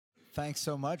Thanks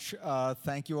so much.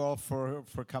 Thank you all for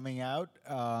coming out.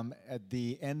 At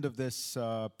the end of this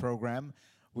program,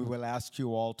 we will ask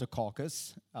you all to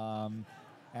caucus,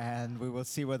 and we will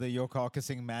see whether your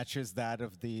caucusing matches that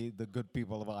of the good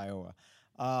people of Iowa.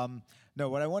 No,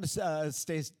 what I want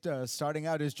to starting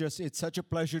out is just, it's such a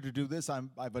pleasure to do this.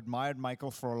 I've admired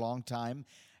Michael for a long time,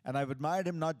 and I've admired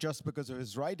him not just because of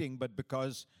his writing, but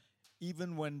because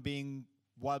even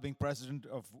while being president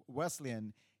of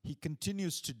Wesleyan, he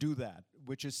continues to do that,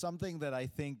 which is something that I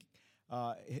think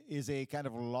is a kind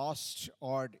of lost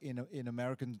art in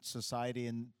American society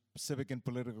and civic and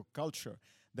political culture.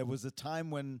 There was a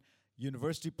time when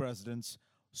university presidents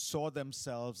saw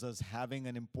themselves as having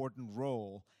an important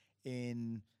role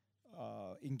in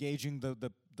engaging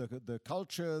the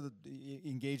culture,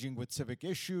 engaging with civic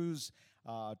issues,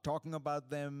 talking about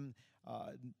them,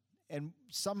 and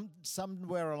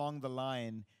somewhere along the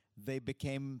line, they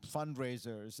became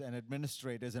fundraisers and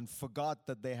administrators and forgot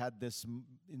that they had this,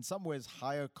 in some ways,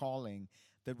 higher calling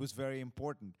that was very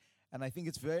important. And I think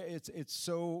it's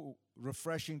so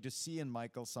refreshing to see in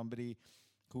Michael somebody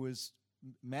who is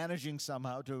managing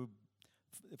somehow to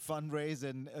fundraise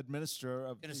and administer.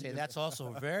 I'm going to say that's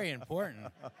also very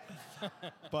important.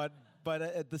 but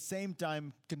at the same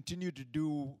time, continue to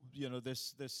do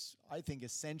this I think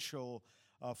essential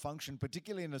function,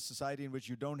 particularly in a society in which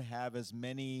you don't have as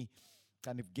many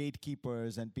kind of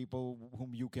gatekeepers and people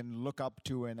whom you can look up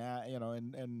to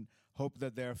and hope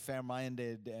that they're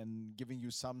fair-minded and giving you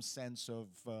some sense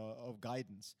of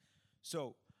guidance.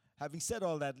 So, having said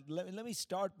all that, let me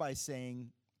start by saying,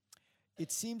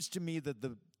 it seems to me that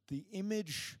the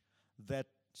image that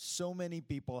so many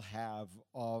people have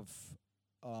of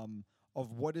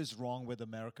what is wrong with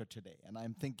America today, and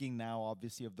I'm thinking now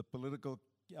obviously of the political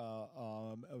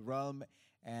realm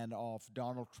and of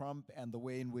Donald Trump and the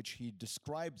way in which he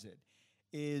describes it,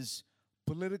 is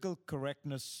political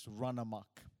correctness run amok,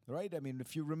 right? I mean,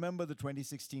 if you remember the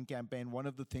 2016 campaign, one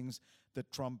of the things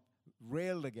that Trump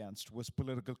railed against was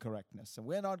political correctness. And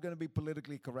we're not going to be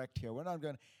politically correct here. We're not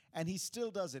going to, and he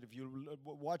still does it. If you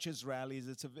watch his rallies,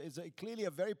 it's clearly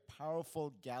a very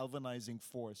powerful galvanizing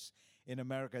force in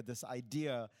America, this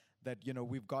idea that,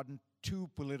 we've gotten too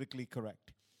politically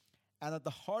correct. And at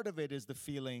the heart of it is the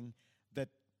feeling that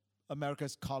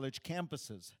America's college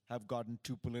campuses have gotten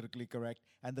too politically correct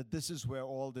and that this is where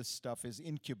all this stuff is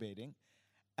incubating.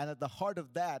 And at the heart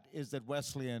of that is that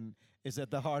Wesleyan is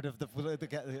at the heart of the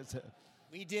political...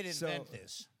 We did invent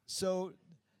this. So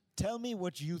tell me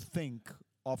what you think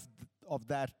of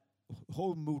that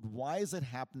whole mood. Why is it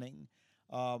happening?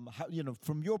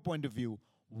 From your point of view,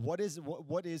 what is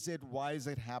it? Why is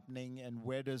it happening? And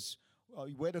where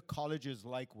do colleges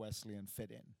like Wesleyan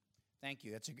fit in? Thank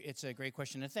you. It's a great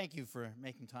question, and thank you for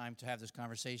making time to have this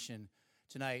conversation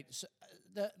tonight. So,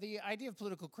 the idea of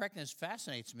political correctness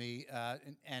fascinates me,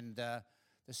 and the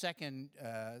second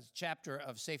chapter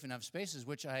of Safe Enough Spaces,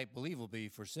 which I believe will be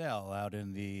for sale out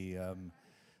in the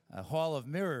Hall of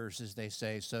Mirrors, as they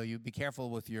say. So you be careful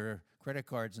with your credit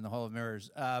cards in the Hall of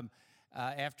Mirrors.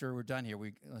 After we're done here,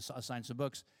 we assign some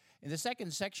books. In the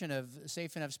second section of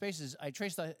Safe Enough Spaces, I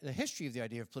trace the history of the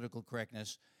idea of political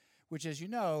correctness, which, as you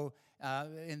know,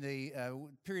 in the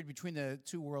period between the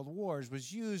two world wars,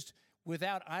 was used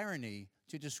without irony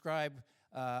to describe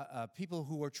people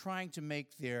who were trying to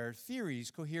make their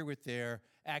theories cohere with their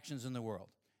actions in the world,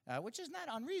 which is not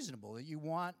unreasonable. You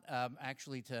want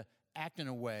actually to act in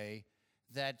a way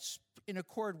that's in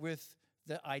accord with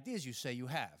the ideas you say you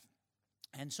have.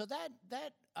 And so that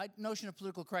notion of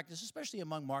political correctness, especially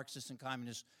among Marxists and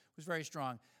communists, was very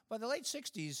strong. By the late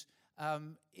 60s,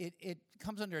 it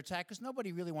comes under attack because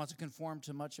nobody really wants to conform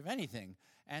to much of anything.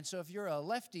 And so if you're a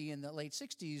lefty in the late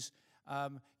 60s,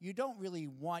 you don't really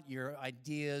want your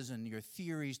ideas and your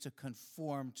theories to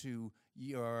conform to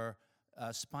your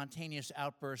spontaneous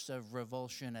outbursts of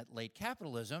revulsion at late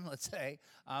capitalism, let's say.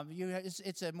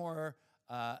 It's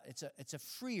a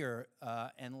freer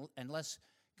and less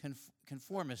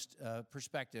conformist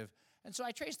perspective. And so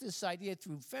I trace this idea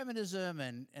through feminism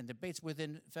and debates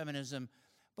within feminism.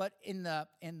 But in the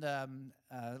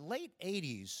late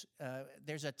 80s,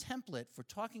 there's a template for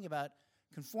talking about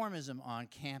conformism on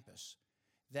campus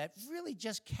that really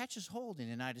just catches hold in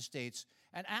the United States.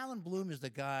 And Alan Bloom is the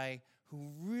guy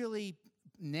who really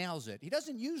nails it. He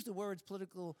doesn't use the words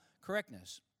political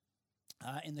correctness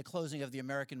in The Closing of the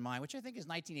American Mind, which I think is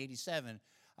 1987.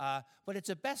 But it's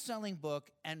a best-selling book,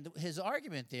 and his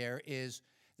argument there is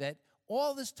that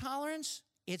all this tolerance,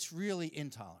 it's really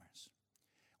intolerance.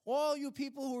 All you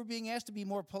people who are being asked to be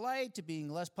more polite, to being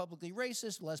less publicly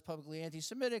racist, less publicly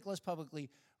anti-Semitic, less publicly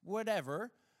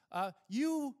whatever,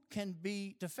 you can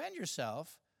defend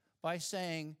yourself by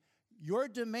saying your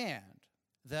demand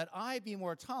that I be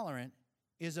more tolerant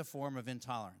is a form of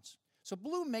intolerance. So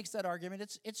Bloom makes that argument.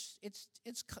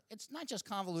 It's not just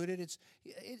convoluted.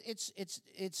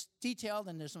 It's detailed,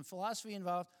 and there's some philosophy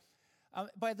involved.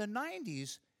 By the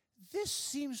 90s, this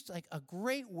seems like a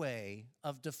great way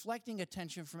of deflecting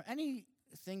attention from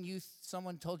anything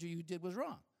someone told you did was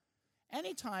wrong.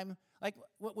 Anytime, like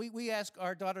we ask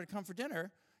our daughter to come for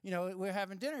dinner, we're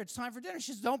having dinner, it's time for dinner.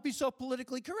 She says, don't be so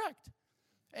politically correct.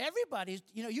 Everybody's,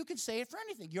 you can say it for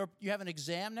anything. You have an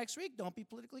exam next week, don't be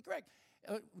politically correct.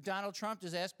 Donald Trump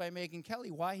is asked by Megyn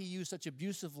Kelly why he used such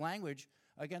abusive language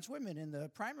against women in the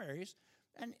primaries.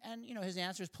 And his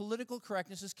answer is political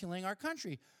correctness is killing our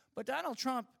country. But Donald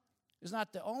Trump is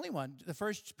not the only one. The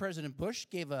first President Bush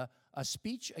gave a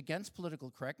speech against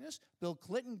political correctness. Bill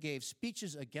Clinton gave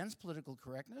speeches against political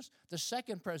correctness. The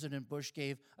second President Bush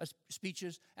gave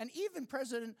speeches, and even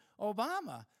President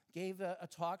Obama gave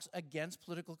talks against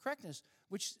political correctness,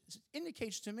 which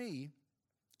indicates to me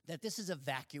that this is a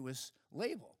vacuous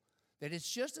label, that it's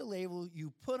just a label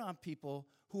you put on people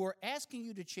who are asking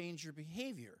you to change your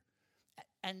behavior,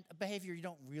 and a behavior you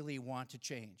don't really want to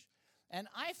change. And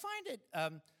I find it,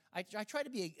 I try to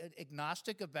be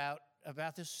agnostic about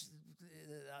this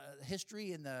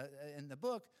history in the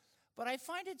book, but I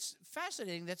find it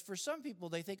fascinating that for some people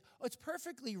they think, it's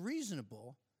perfectly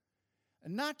reasonable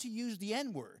not to use the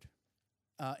N-word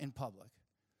in public.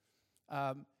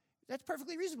 That's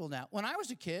perfectly reasonable now. When I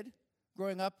was a kid,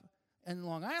 growing up in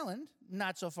Long Island,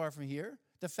 not so far from here,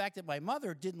 the fact that my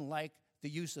mother didn't like the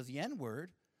use of the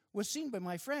N-word was seen by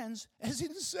my friends as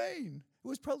insane.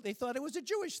 They thought it was a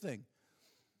Jewish thing.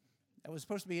 That was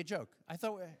supposed to be a joke. I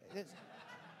thought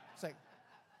it's like,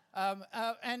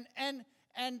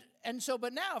 and so,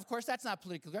 but now, of course, that's not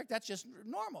politically correct. That's just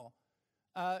normal.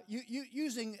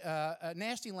 Using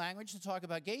nasty language to talk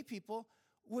about gay people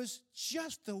was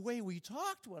just the way we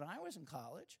talked when I was in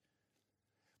college.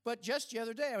 But just the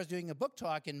other day, I was doing a book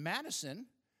talk in Madison,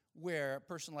 where a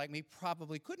person like me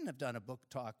probably couldn't have done a book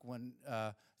talk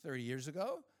 30 years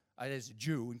ago. As a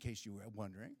Jew, in case you were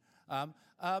wondering.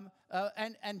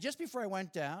 And just before I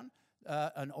went down,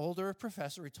 an older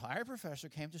professor, retired professor,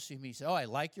 came to see me. He said, I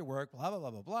like your work, blah, blah,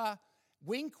 blah, blah, blah.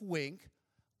 Wink, wink.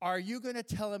 Are you going to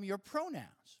tell him your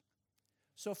pronouns?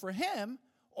 So for him,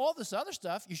 all this other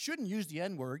stuff, you shouldn't use the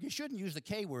N-word, you shouldn't use the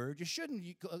K-word, you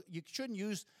shouldn't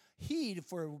use he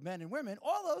for men and women.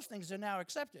 All those things are now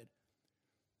accepted.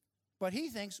 But he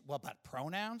thinks, but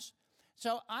pronouns?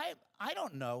 So I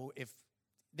don't know if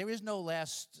there is no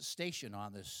last station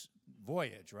on this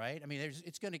voyage, right? I mean,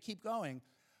 it's going to keep going.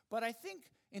 But I think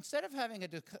instead of having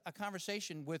a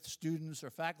conversation with students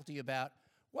or faculty about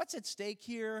what's at stake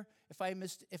here, if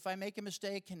I make a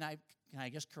mistake, can I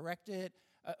just correct it?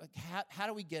 How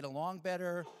do we get along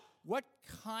better? What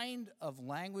kind of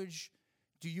language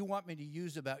do you want me to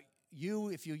use about you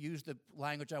if you use the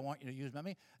language I want you to use about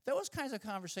me? Those kinds of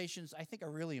conversations I think are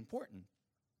really important.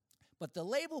 But the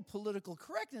label political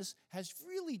correctness has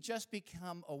really just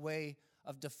become a way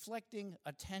of deflecting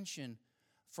attention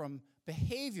from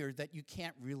behavior that you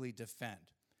can't really defend.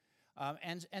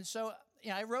 And so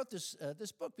I wrote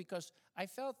this book because I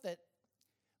felt that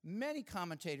many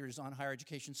commentators on higher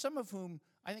education, some of whom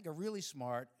I think are really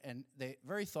smart and they're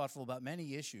very thoughtful about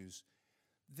many issues,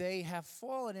 they have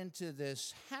fallen into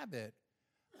this habit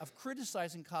of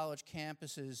criticizing college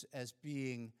campuses as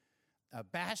being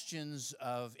bastions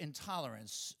of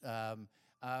intolerance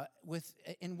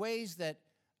in ways that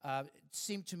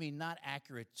seem to me not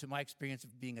accurate to my experience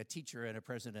of being a teacher and a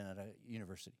president at a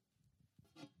university.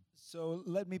 So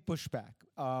let me push back.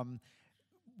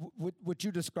 What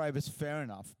you describe is fair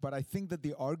enough, but I think that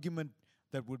the argument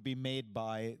that would be made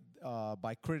by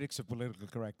critics of political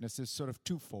correctness is sort of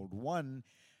twofold. One,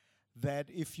 that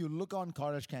if you look on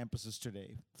college campuses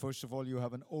today, first of all, you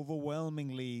have an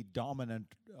overwhelmingly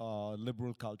dominant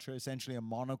liberal culture, essentially a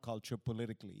monoculture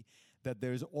politically, that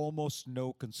there's almost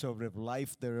no conservative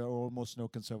life, there are almost no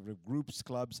conservative groups,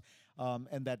 clubs,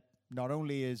 and that not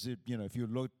only is it, if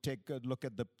you take a look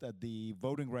at the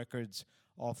voting records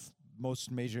of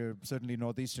most major, certainly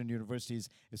Northeastern universities,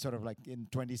 it's sort of like in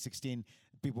 2016,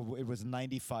 it was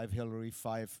 95 Hillary,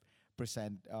 5%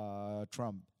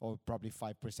 Trump, or probably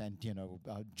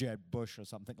 5%, Jeb Bush or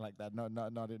something like that.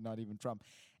 Not even Trump.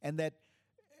 And that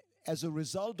as a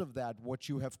result of that, what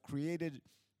you have created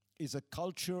is a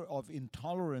culture of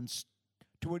intolerance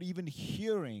toward even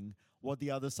hearing what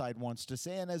the other side wants to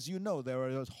say. And as you know, there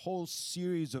are a whole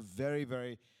series of very,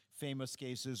 very famous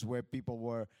cases where people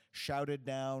were shouted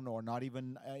down or not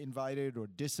even invited or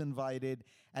disinvited,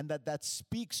 and that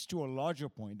speaks to a larger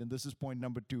point, and this is point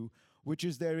number two, which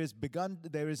is there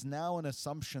is now an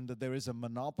assumption that there is a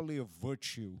monopoly of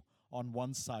virtue on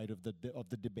one side of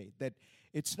the debate. That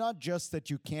it's not just that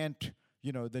you can't,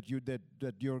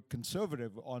 that you're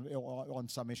conservative on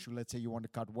some issue. Let's say you want to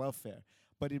cut welfare,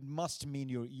 but it must mean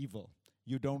you're evil.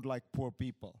 You don't like poor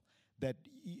people. That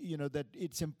that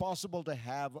it's impossible to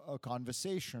have a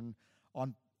conversation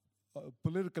on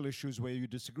political issues where you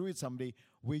disagree with somebody,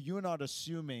 where you're not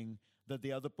assuming that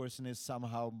the other person is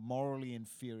somehow morally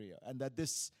inferior, and that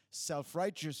this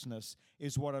self-righteousness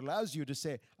is what allows you to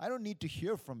say, I don't need to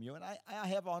hear from you. And I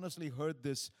have honestly heard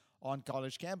this on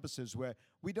college campuses where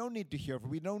we don't need to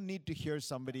hear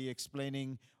somebody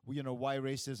explaining, why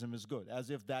racism is good, as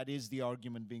if that is the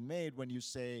argument being made when you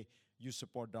say you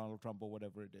support Donald Trump or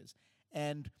whatever it is.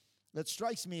 And that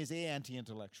strikes me as A,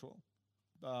 anti-intellectual,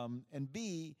 and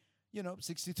B,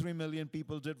 63 million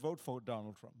people did vote for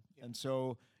Donald Trump. Yeah. And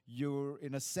so you're,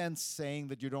 in a sense, saying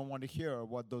that you don't want to hear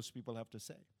what those people have to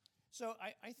say. So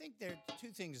I think there are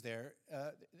two things there.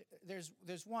 There's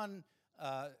one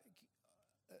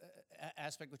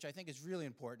aspect which I think is really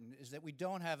important, is that we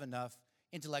don't have enough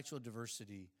intellectual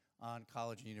diversity on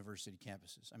college and university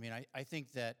campuses. I mean, I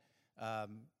think that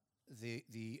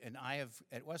and I have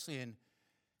at Wesleyan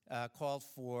called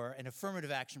for an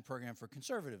affirmative action program for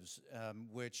conservatives,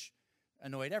 which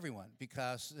annoyed everyone,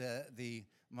 because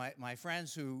my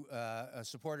friends who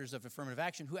supporters of affirmative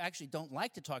action, who actually don't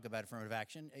like to talk about affirmative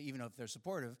action, even if they're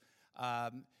supportive,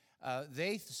 someone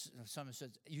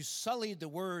said, you sullied the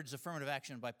words affirmative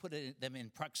action by putting them in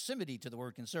proximity to the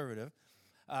word conservative.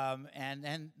 And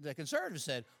then the conservatives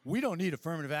said, we don't need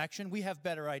affirmative action. We have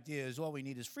better ideas. All we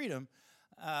need is freedom.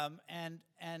 I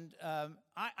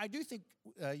do think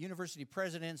university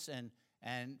presidents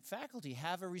and faculty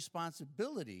have a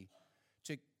responsibility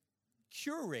to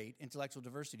curate intellectual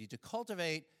diversity, to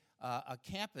cultivate a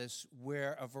campus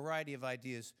where a variety of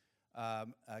ideas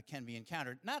can be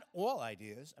encountered. Not all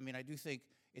ideas. I mean, I do think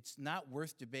it's not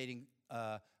worth debating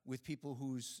with people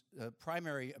whose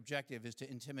primary objective is to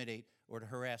intimidate or to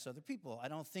harass other people. I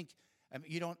don't think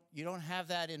you don't have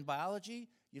that in biology.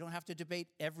 You don't have to debate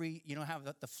you don't have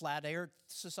the Flat Earth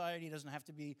Society doesn't have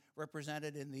to be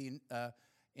represented in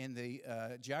the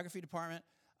geography department.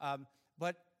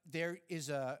 But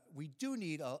we do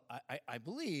need, I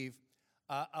believe,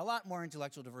 a lot more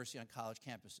intellectual diversity on college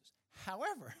campuses.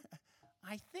 However,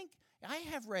 I think I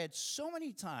have read so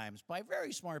many times by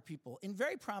very smart people in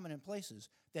very prominent places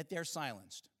that they're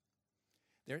silenced.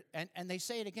 And they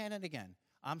say it again and again.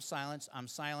 I'm silenced, I'm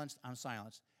silenced, I'm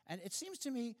silenced. And it seems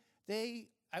to me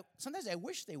sometimes I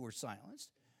wish they were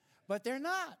silenced, but they're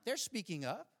not. They're speaking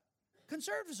up.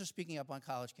 Conservatives are speaking up on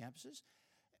college campuses.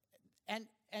 And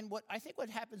what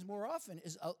happens more often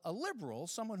is a liberal,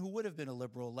 someone who would have been a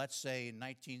liberal, let's say in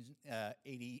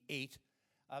 1988,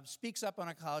 speaks up on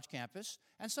a college campus,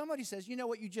 and somebody says,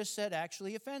 what you just said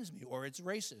actually offends me, or it's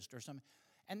racist, or something.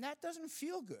 And that doesn't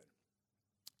feel good,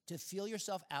 to feel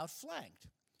yourself outflanked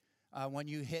when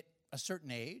you hit a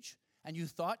certain age, and you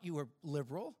thought you were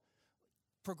liberal,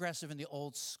 progressive in the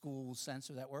old school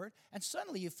sense of that word, and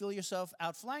suddenly you feel yourself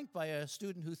outflanked by a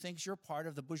student who thinks you're part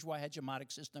of the bourgeois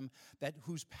hegemonic system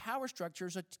whose power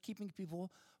structures are keeping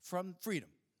people from freedom.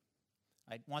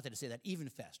 I wanted to say that even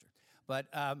faster. But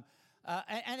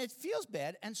and it feels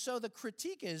bad, and so the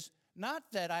critique is not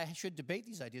that I should debate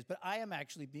these ideas, but I am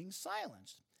actually being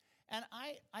silenced. And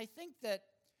I think that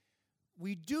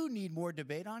we do need more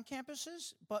debate on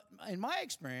campuses, but in my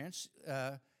experience,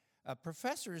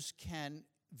 professors can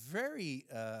very,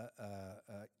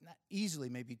 not easily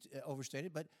maybe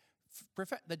overstated, but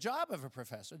the job of a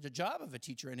professor, the job of a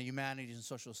teacher in a humanities and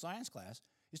social science class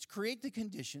is to create the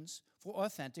conditions for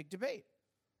authentic debate.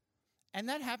 And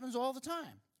that happens all the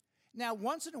time. Now,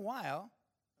 once in a while,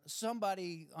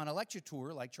 somebody on a lecture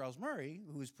tour like Charles Murray,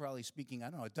 who is probably speaking,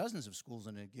 at dozens of schools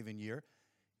in a given year,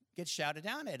 gets shouted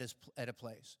down at a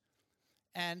place.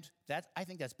 And I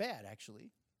think that's bad,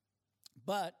 actually.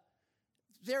 But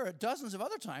there are dozens of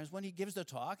other times when he gives the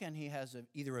talk and he has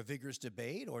either a vigorous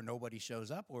debate or nobody shows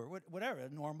up or whatever, a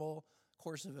normal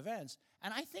course of events.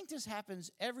 And I think this happens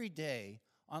every day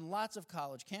on lots of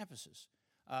college campuses.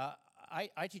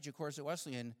 I teach a course at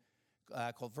Wesleyan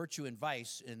called Virtue and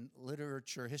Vice in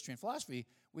Literature, History, and Philosophy.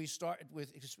 We start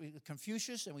with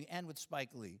Confucius and we end with Spike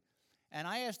Lee. And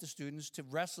I ask the students to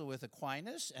wrestle with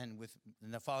Aquinas and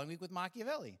in the following week with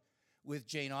Machiavelli, with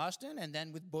Jane Austen, and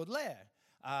then with Baudelaire,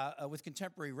 with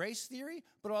contemporary race theory,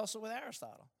 but also with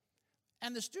Aristotle.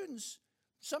 And the students,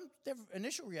 their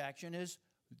initial reaction is,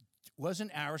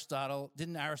 didn't Aristotle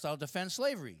defend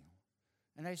slavery?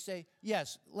 And I say,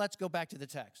 yes, let's go back to the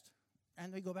text.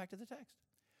 And we go back to the text.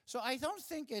 So I don't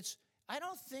think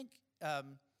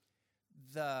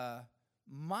the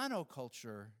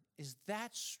monoculture is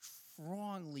that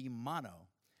strongly mono.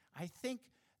 I think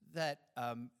that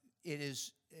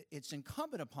it's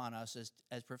incumbent upon us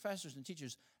as professors and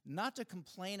teachers not to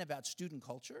complain about student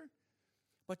culture,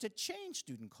 but to change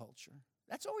student culture.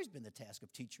 That's always been the task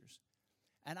of teachers.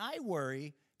 And I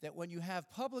worry that when you have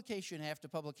publication after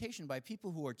publication by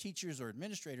people who are teachers or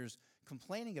administrators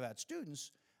complaining about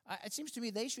students, it seems to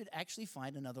me they should actually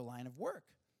find another line of work.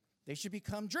 They should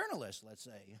become journalists, let's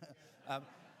say.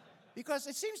 Because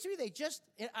it seems to me they just,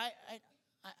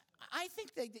 I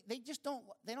think they just don't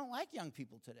like young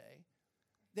people today.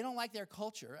 They don't like their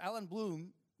culture. Alan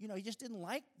Bloom, he just didn't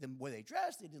like the way they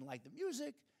dressed. He didn't like the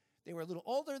music. They were a little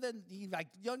older than he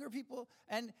liked younger people.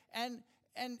 And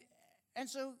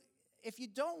so if you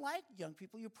don't like young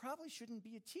people, you probably shouldn't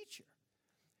be a teacher.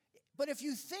 But if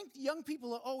you think young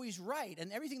people are always right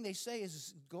and everything they say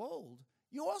is gold,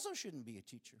 you also shouldn't be a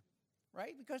teacher,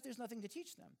 right? Because there's nothing to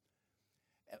teach them.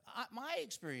 My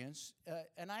experience,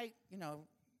 I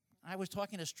was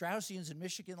talking to Straussians in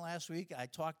Michigan last week. I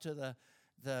talked to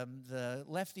the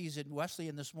lefties in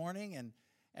Wesleyan this morning, and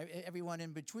everyone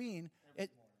in between.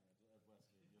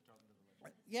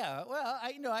 Yeah, well,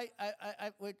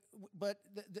 I would, but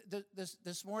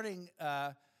this morning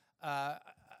I'm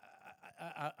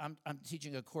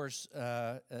teaching a course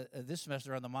this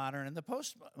semester on the modern and the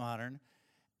postmodern,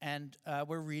 and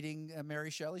we're reading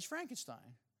Mary Shelley's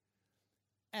Frankenstein.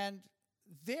 And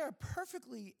they're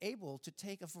perfectly able to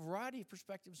take a variety of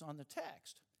perspectives on the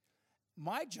text.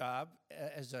 My job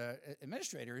as an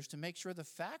administrator is to make sure the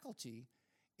faculty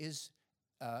is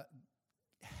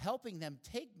helping them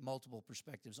take multiple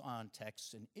perspectives on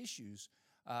texts and issues,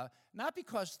 not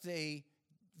because they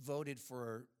voted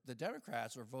for the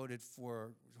Democrats or voted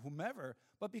for whomever,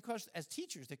 but because as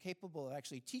teachers they're capable of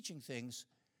actually teaching things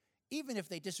even if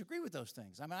they disagree with those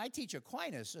things. I mean, I teach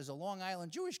Aquinas as a Long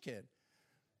Island Jewish kid.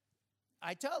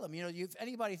 I tell them, if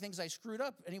anybody thinks I screwed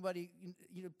up,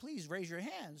 please raise your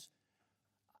hands.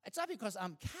 It's not because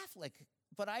I'm Catholic,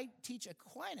 but I teach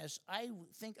Aquinas. I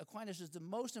think Aquinas is the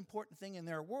most important thing in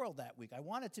their world that week. I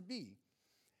want it to be.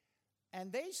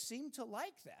 And they seem to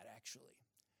like that, actually.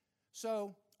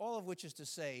 So, all of which is to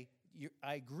say,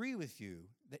 I agree with you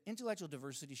that intellectual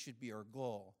diversity should be our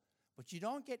goal. But you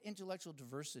don't get intellectual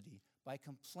diversity by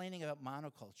complaining about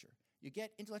monoculture. You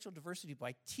get intellectual diversity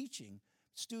by teaching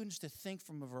students to think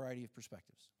from a variety of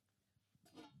perspectives.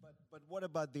 But what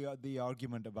about the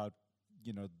argument about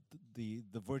the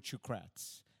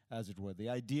virtuecrats, as it were, the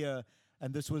idea,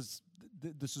 and this was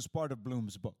part of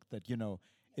Bloom's book, that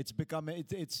it's become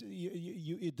this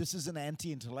is an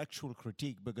anti-intellectual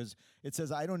critique, because it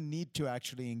says I don't need to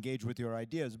actually engage with your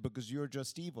ideas because you're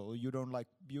just evil. You don't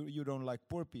like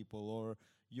poor people, or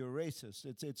you're racist.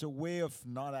 It's a way of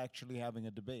not actually having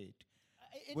a debate.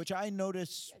 Which I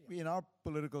notice in our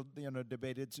political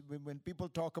debate. It's when people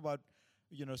talk about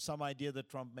some idea that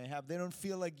Trump may have, they don't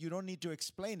feel like you don't need to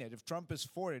explain it. If Trump is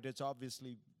for it, it's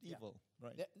obviously evil,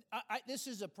 right? This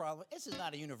is a problem. This is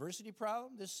not a university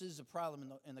problem. This is a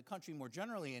problem in the country more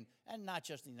generally, and not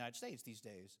just in the United States these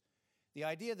days. The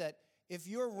idea that if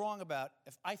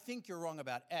I think you're wrong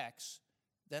about X,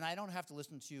 then I don't have to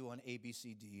listen to you on A, B,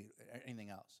 C, D, or anything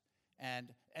else.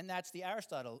 And that's the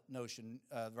Aristotle notion,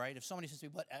 right? If somebody says to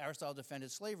me, but Aristotle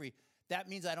defended slavery, that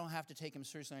means I don't have to take him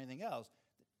seriously on anything else.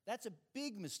 That's a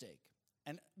big mistake.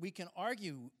 And we can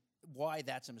argue why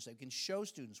that's a mistake. We can show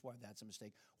students why that's a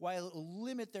mistake, why it will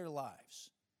limit their lives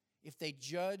if they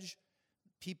judge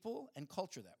people and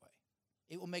culture that way.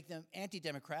 It will make them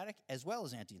anti-democratic as well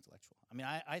as anti-intellectual. I mean,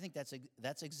 I think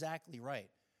that's exactly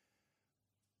right.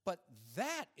 But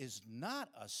that is not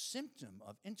a symptom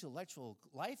of intellectual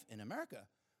life in America.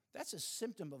 That's a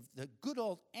symptom of the good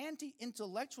old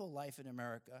anti-intellectual life in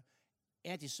America,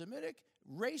 anti-Semitic,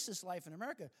 racist life in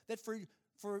America, that for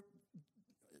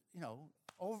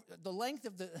over the length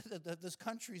of this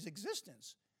country's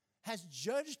existence has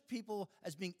judged people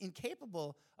as being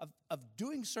incapable of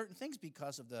doing certain things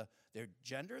because of their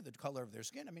gender, the color of their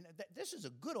skin. I mean, this is a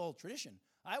good old tradition.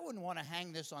 I wouldn't want to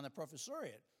hang this on the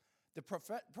professoriate. The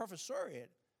professoriate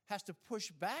has to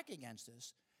push back against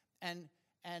this and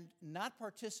not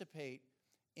participate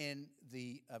in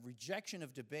the rejection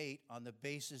of debate on the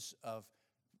basis of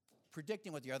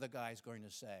predicting what the other guy is going to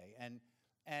say.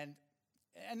 And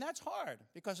that's hard,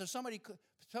 because if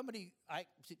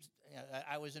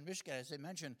I was in Michigan, as I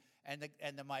mentioned, and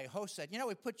my host said,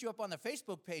 we put you up on the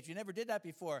Facebook page. You never did that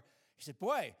before. He said,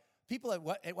 boy, people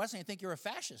at Wesleyan think you're a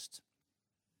fascist.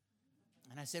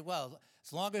 And I said, well,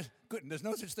 as long as there's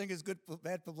no such thing as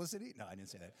bad publicity. No, I didn't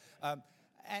say that.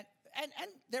 And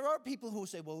there are people who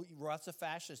say, well, Roth's a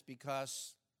fascist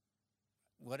because,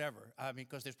 whatever. I mean,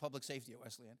 because there's public safety at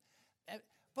Wesleyan.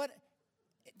 But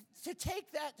to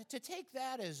take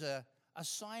that as a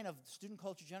sign of student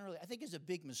culture generally, I think is a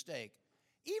big mistake.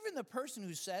 Even the person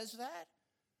who says that,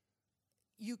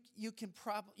 you can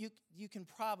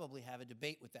probably have a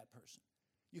debate with that person.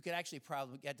 You could actually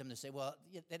probably get them to say, well,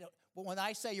 when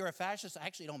I say you're a fascist, I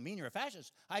actually don't mean you're a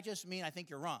fascist. I just mean I think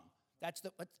you're wrong. That's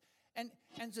the and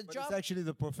the but job. It's actually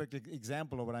the perfect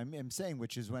example of what I'm saying,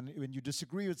 which is when you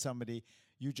disagree with somebody,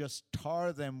 you just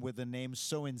tar them with a name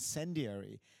so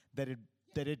incendiary that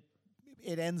it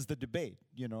ends the debate.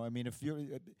 You know, I mean, if you're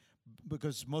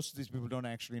because most of these people don't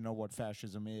actually know what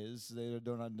fascism is. They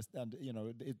don't understand. You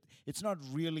know, it's not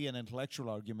really an intellectual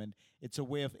argument. It's a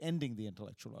way of ending the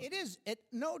intellectual argument. It is,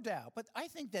 no doubt. But I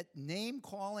think that name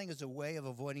calling as a way of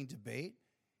avoiding debate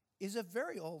is a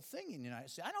very old thing in the United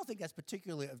States. I don't think that's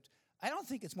particularly. I don't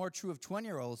think it's more true of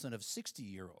 20-year-olds than of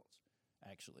 60-year-olds.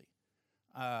 Actually,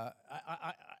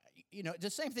 you know, the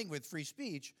same thing with free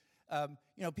speech. You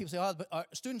know, people say, "Oh, but our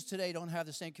students today don't have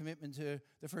the same commitment to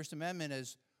the First Amendment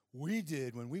as we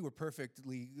did when we were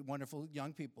perfectly wonderful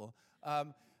young people,"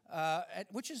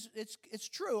 which is it's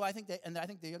true. I think the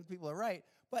young people are right.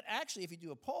 But actually, if you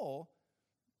do a poll,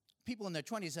 people in their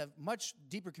 20s have much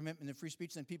deeper commitment to free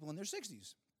speech than people in their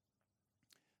 60s.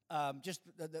 Just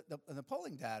the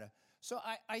polling data. So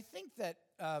I think that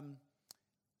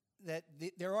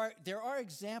there are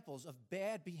examples of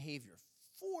bad behavior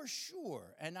for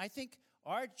sure, and I think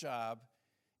our job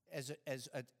as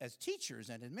teachers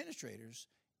and administrators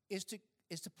is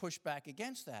to push back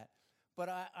against that. But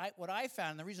what I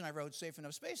found, and the reason I wrote Safe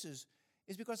Enough Spaces,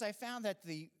 is because I found that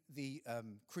the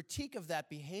critique of that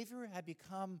behavior had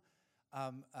become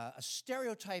a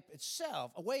stereotype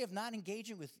itself, a way of not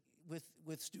engaging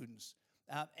with students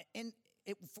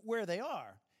where they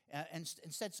are, and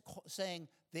instead saying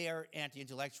they are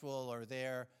anti-intellectual or they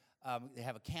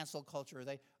have a cancel culture.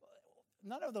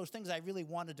 None of those things I really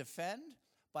want to defend.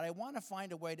 But I want to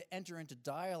find a way to enter into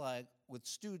dialogue with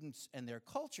students and their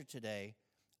culture today,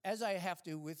 as I have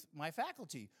to with my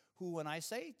faculty, who, when I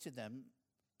say to them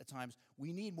at times,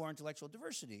 we need more intellectual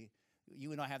diversity,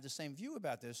 you and I have the same view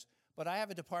about this, but I have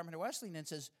a department at Wesleyan that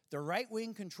says the right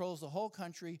wing controls the whole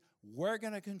country, we're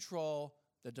going to control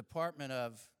the Department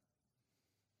of,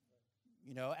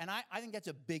 you know, and I think that's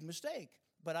a big mistake,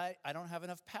 but I don't have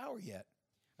enough power yet.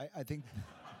 I think...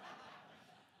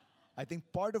 I think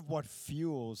part of what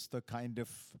fuels the kind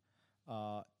of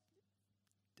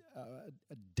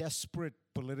desperate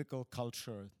political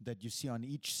culture that you see on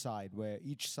each side, where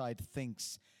each side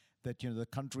thinks that, you know, the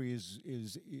country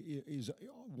is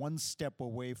one step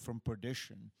away from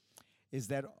perdition, is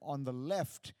that on the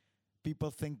left,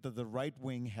 people think that the right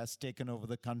wing has taken over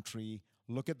the country.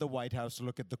 Look at the White House,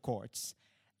 look at the courts.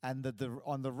 And that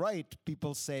on the right,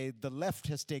 people say the left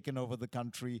has taken over the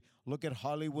country. Look at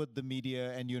Hollywood, the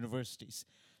media, and universities.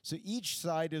 So each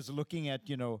side is looking at,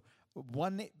 you know,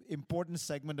 one important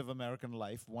segment of American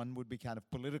life. One would be kind of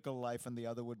political life, and the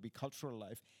other would be cultural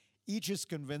life. Each is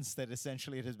convinced that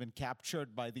essentially it has been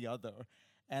captured by the other,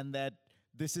 and that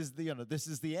this is the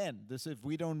end. If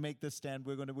we don't make this stand,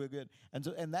 we're good.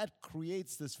 And that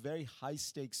creates this very high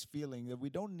stakes feeling that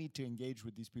we don't need to engage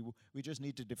with these people. We just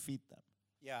need to defeat them.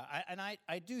 Yeah,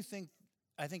 I do think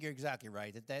you're exactly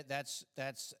right.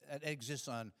 That exists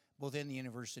on both in the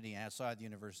university and outside the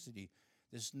university.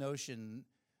 This notion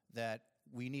that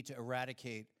we need to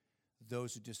eradicate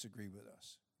those who disagree with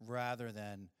us, rather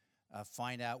than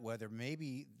find out whether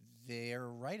maybe they're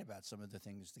right about some of the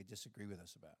things they disagree with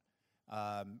us about.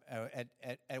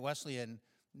 At Wesleyan,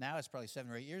 now it's probably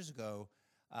 7 or 8 years ago,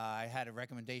 I had a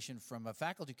recommendation from a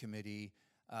faculty committee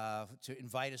to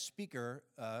invite a speaker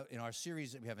in our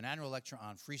series. We have an annual lecture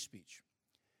on free speech.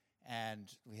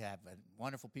 And we have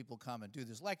wonderful people come and do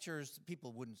these lectures.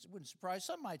 People wouldn't surprise.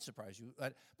 Some might surprise you.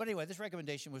 But anyway, this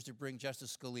recommendation was to bring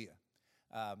Justice Scalia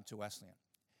to Wesleyan.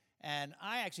 And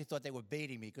I actually thought they were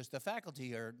baiting me because the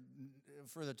faculty are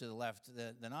further to the left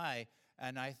than I.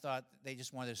 And I thought they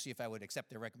just wanted to see if I would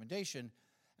accept their recommendation.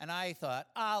 And I thought,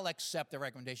 I'll accept the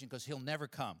recommendation because he'll never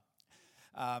come.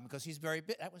 Because he's very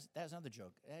big. That was another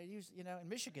joke. You know, in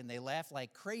Michigan, they laugh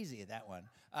like crazy at that one.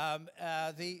 I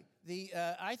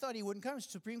thought he wouldn't come.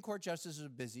 Supreme Court justices are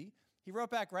busy. He wrote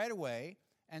back right away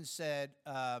and said,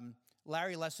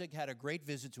 Larry Lessig had a great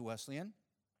visit to Wesleyan.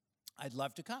 I'd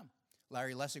love to come.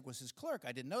 Larry Lessig was his clerk.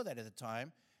 I didn't know that at the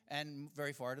time, and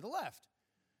very far to the left.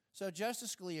 So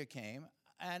Justice Scalia came,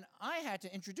 and I had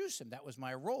to introduce him. That was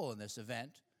my role in this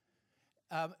event.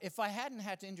 If I hadn't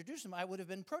had to introduce him, I would have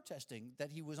been protesting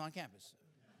that he was on campus.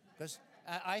 Because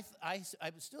I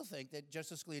would still think that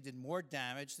Justice Scalia did more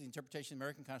damage to the interpretation of the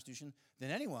American Constitution than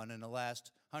anyone in the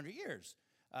last 100 years.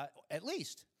 at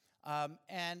least.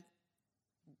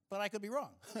 But I could be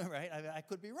wrong, right? I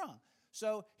could be wrong.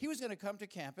 So he was going to come to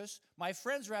campus. My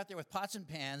friends were out there with pots and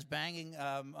pans, banging,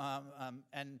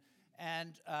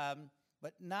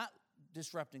 but not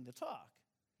disrupting the talk.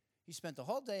 He spent the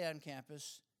whole day on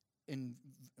campus in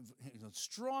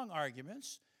strong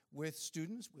arguments with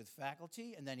students, with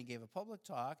faculty, and then he gave a public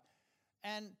talk.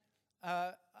 And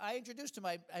I introduced him.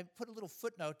 I put a little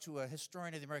footnote to a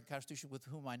historian of the American Constitution with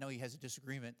whom I know he has a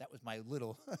disagreement. That was my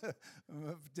little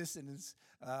dissonance.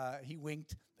 He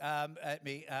winked at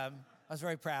me. I was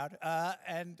very proud.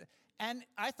 And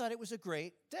I thought it was a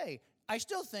great day. I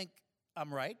still think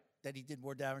I'm right, that he did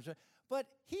more damage. But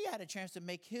he had a chance to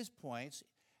make his points.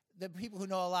 The people who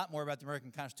know a lot more about the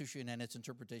American Constitution and its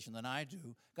interpretation than I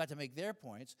do got to make their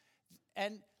points.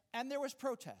 And there was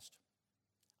protest.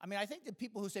 I mean, I think the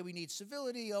people who say we need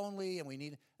civility only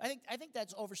and I think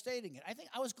that's overstating it.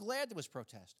 I was glad there was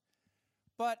protest.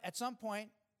 But at some point,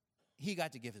 he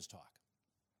got to give his talk.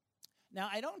 Now,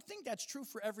 I don't think that's true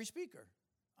for every speaker.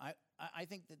 I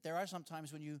think that there are some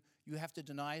times when you have to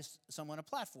deny someone a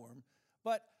platform,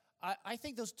 but I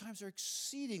think those times are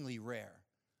exceedingly rare,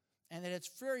 and that it's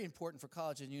very important for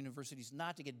colleges and universities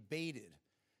not to get baited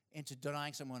into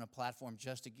denying someone a platform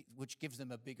which gives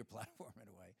them a bigger platform in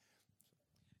a way.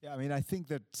 Yeah, I mean, I think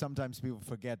that sometimes people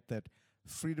forget that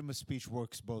freedom of speech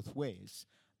works both ways.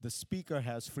 The speaker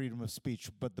has freedom of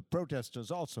speech, but the protesters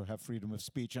also have freedom of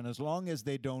speech. And as long as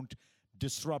they don't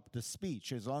disrupt the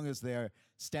speech, as long as they're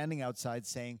standing outside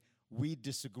saying, we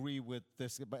disagree with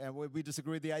this, we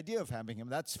disagree with the idea of having him,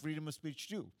 that's freedom of speech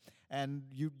too. And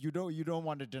you don't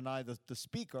want to deny the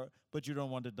speaker, but you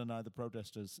don't want to deny the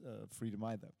protesters' freedom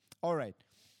either. All right.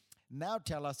 Now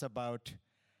tell us about...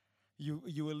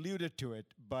 You alluded to it,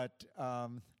 but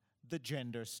the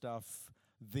gender stuff,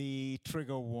 the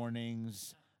trigger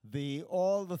warnings,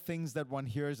 all the things that one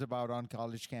hears about on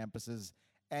college campuses,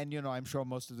 and I'm sure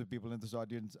most of the people in this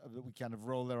audience we kind of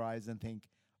roll their eyes and think,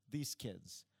 these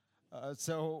kids.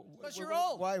 So because you're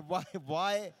old.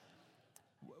 Why?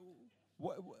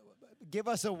 Give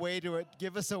us a way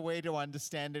to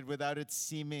understand it without it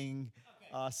seeming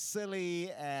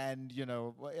silly and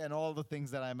and all the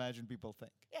things that I imagine people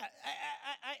think. Yeah,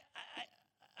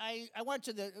 I went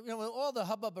to all the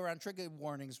hubbub around trigger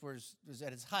warnings was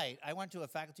at its height. I went to a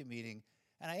faculty meeting,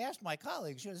 and I asked my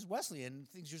colleagues, this is Wesleyan,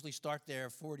 things usually start there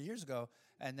 40 years ago,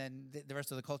 and then the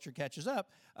rest of the culture catches up.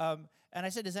 And I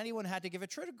said, has anyone had to give a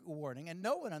trigger warning? And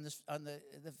no one on the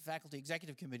faculty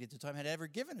executive committee at the time had ever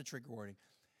given a trigger warning.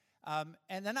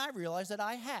 And then I realized that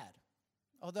I had.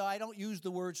 Although I don't use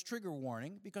the words trigger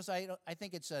warning because I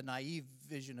think it's a naive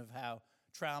vision of how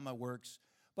trauma works.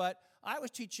 But I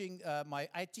was teaching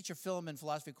I teach a film and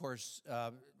philosophy course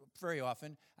very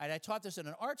often, and I taught this in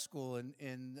an art school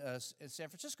in San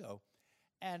Francisco.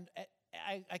 And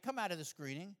I come out of the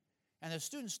screening, and the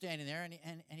student's standing there,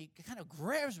 and he kind of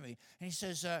grabs me, and he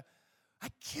says, I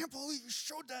can't believe you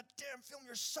showed that damn film.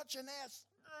 You're such an ass.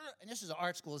 And this is an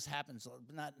art school. This happens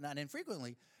not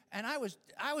infrequently. And I was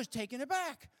taken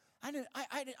aback. I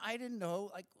didn't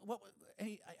know what.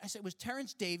 And I said it was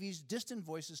Terence Davies' Distant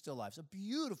Voices Still Lives, a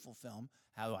beautiful film.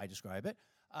 How do I describe it?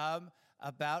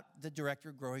 About the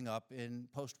director growing up in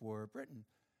post-war Britain.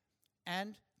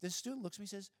 And this student looks at me and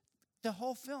says, the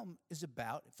whole film is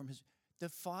about the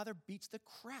father beats the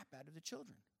crap out of the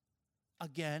children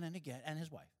again and again, and his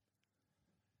wife,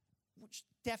 which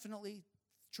definitely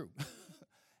true.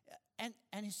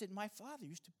 And he said, my father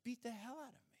used to beat the hell out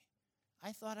of me.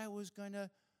 I thought I was going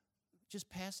to just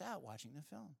pass out watching the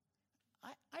film.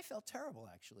 I felt terrible,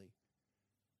 actually.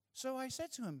 So I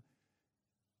said to him,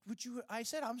 I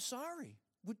said, I'm sorry.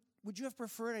 Would you have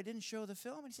preferred I didn't show the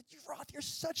film? And he said, Roth, you're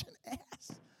such an ass.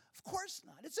 Of course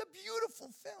not. It's a beautiful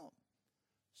film.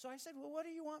 So I said, well, what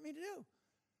do you want me to do?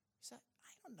 He said, I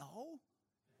don't know.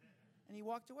 And he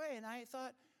walked away, and I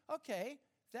thought, okay,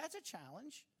 that's a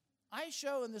challenge. I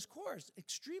show in this course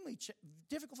extremely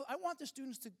difficult. I want the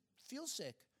students to feel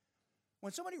sick.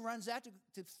 When somebody runs out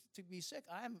to be sick,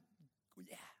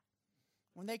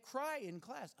 When they cry in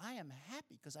class, I am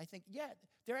happy because I think,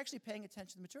 they're actually paying attention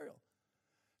to the material.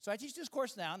 So I teach this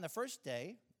course now, and the first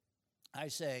day, I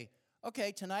say,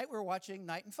 okay, tonight we're watching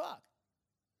Night and Fog.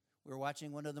 We're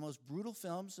watching one of the most brutal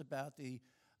films about the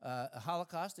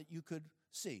Holocaust that you could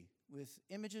see, with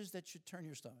images that should turn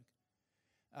your stomach.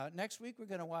 Next week, we're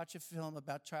going to watch a film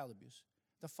about child abuse.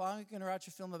 The following week, we're going to watch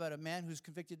a film about a man who's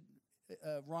convicted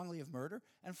wrongly of murder.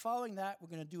 And following that, we're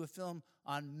going to do a film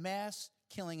on mass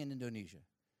killing in Indonesia.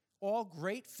 All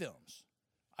great films,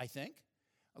 I think.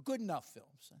 Good enough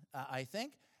films, I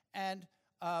think. And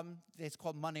it's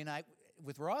called Monday Night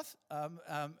with Roth.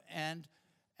 And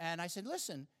And I said,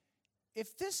 listen,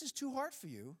 if this is too hard for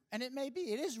you, and it may be,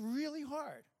 it is really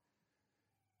hard,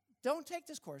 don't take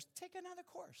this course. Take another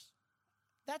course.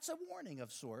 That's a warning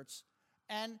of sorts.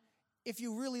 And if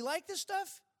you really like this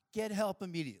stuff, get help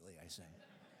immediately, I say.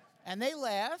 And they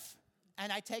laugh,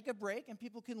 and I take a break, and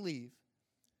people can leave.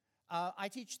 I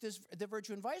teach the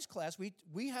virtue and vice class.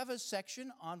 We have a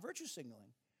section on virtue signaling.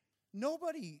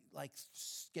 Nobody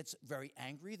gets very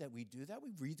angry that we do that. We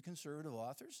read the conservative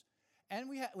authors. And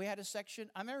we had a section,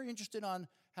 I'm very interested on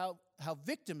how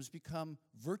victims become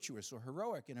virtuous or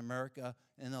heroic in America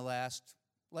in the last,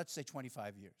 let's say,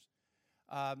 25 years.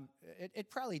 It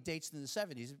probably dates in the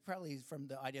 70s. It probably from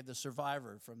the idea of the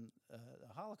survivor from the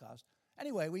Holocaust.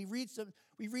 Anyway, we read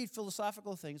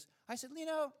philosophical things. I said,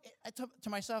 to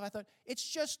myself, I thought, it's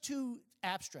just too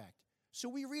abstract. So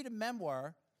we read a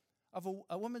memoir of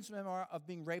a woman's memoir of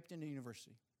being raped in a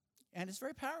university. And it's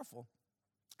very powerful.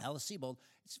 Alice Sebold,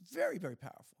 it's very, very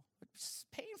powerful. It's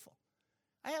painful.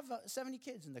 I have 70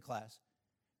 kids in the class.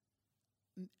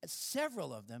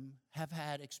 Several of them have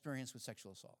had experience with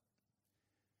sexual assault.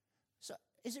 So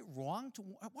is it wrong to,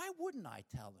 why wouldn't I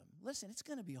tell them? Listen, it's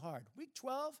going to be hard. Week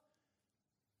 12,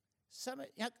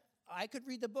 I could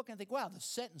read the book and think, wow, the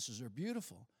sentences are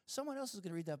beautiful. Someone else is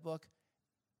going to read that book,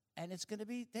 and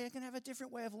they're going to have a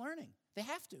different way of learning. They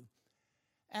have to.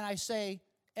 And I say,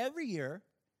 every year,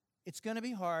 it's going to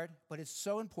be hard, but it's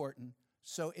so important.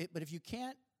 But if you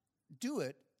can't do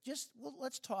it,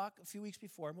 let's talk a few weeks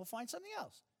before, and we'll find something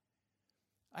else.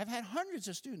 I've had hundreds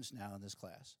of students now in this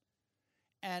class.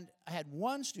 And I had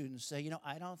one student say,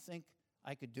 I don't think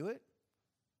I could do it.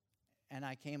 And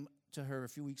I came to her a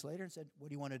few weeks later and said, what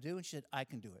do you want to do? And she said, I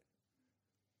can do it.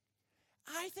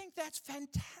 I think that's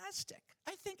fantastic.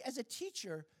 I think as a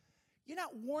teacher, you're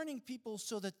not warning people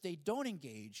so that they don't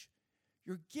engage.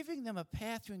 You're giving them a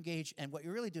path to engage, and what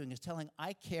you're really doing is telling,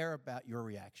 I care about your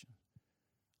reaction.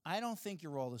 I don't think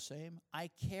you're all the same.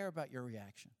 I care about your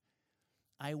reaction.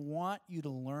 I want you to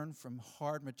learn from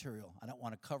hard material. I don't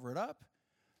want to cover it up,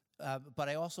 but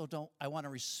I also I want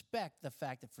to respect the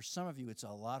fact that for some of you it's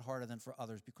a lot harder than for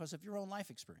others because of your own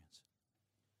life experience.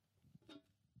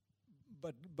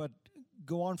 But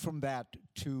go on from that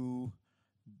to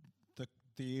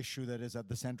the issue that is at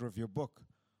the center of your book,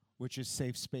 which is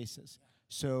safe spaces. Yeah.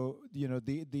 So,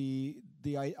 the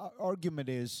argument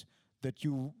is that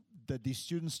these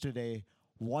students today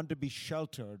want to be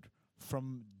sheltered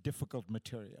from difficult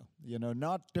material.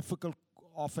 Not difficult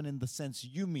often in the sense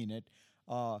you mean it,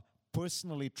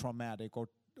 personally traumatic or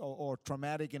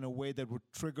traumatic in a way that would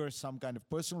trigger some kind of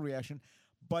personal reaction,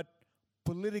 but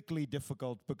politically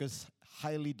difficult because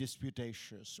highly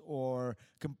disputatious or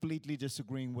completely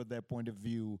disagreeing with their point of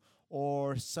view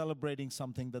or celebrating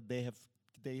something that they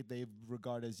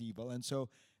regard as evil. And so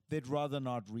they'd rather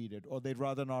not read it or they'd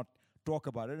rather not talk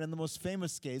about it. And the most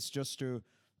famous case, just to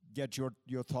get your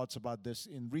thoughts about this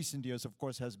in recent years, of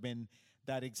course, has been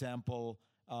that example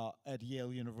at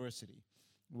Yale University,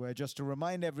 where, just to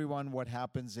remind everyone, what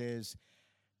happens is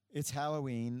it's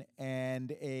Halloween,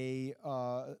 and a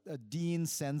dean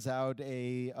sends out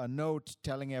a note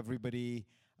telling everybody,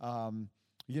 when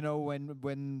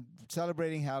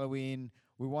celebrating Halloween,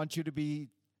 we want you to be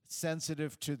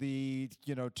sensitive to the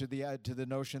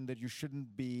notion that you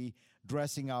shouldn't be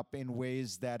dressing up in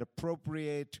ways that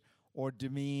appropriate or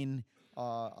demean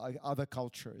other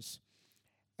cultures.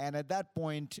 And at that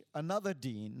point, another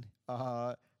dean,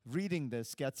 reading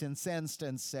this, gets incensed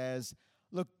and says,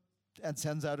 look, and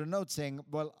sends out a note saying,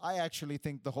 well, I actually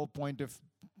think the whole point of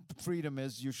freedom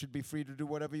is you should be free to do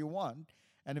whatever you want.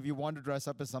 And if you want to dress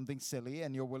up as something silly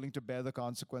and you're willing to bear the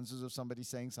consequences of somebody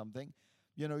saying something,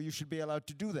 you should be allowed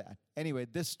to do that. Anyway,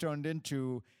 this turned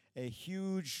into a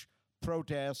huge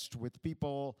protest with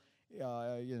people,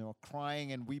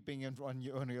 crying and weeping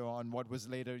on what was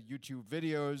later YouTube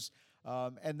videos.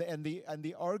 And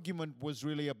the argument was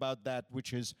really about that,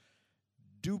 which is,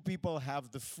 do people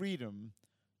have the freedom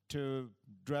to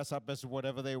dress up as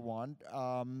whatever they want,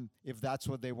 if that's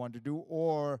what they want to do,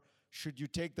 or should you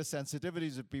take the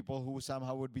sensitivities of people who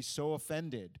somehow would be so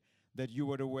offended that you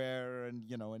were to wear an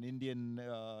Indian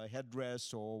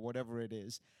headdress or whatever it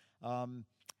is? How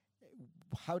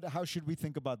should we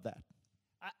think about that?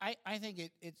 I think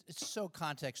it's so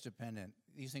context dependent.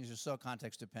 These things are so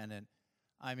context dependent.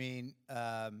 I mean,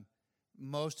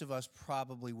 most of us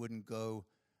probably wouldn't go,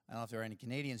 I don't know if there are any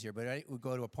Canadians here, but I would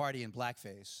go to a party in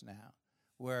blackface now.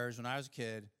 Whereas when I was a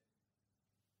kid,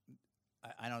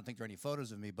 I don't think there are any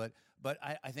photos of me, but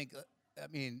I think,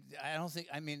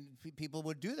 people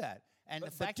would do that. And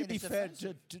the fact to be fair,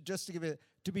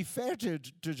 to be fair to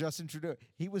Justin Trudeau,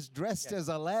 he was dressed as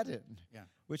Aladdin,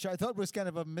 which I thought was kind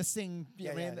of a missing.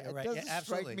 Yeah, I mean, yeah, it right. doesn't Yeah,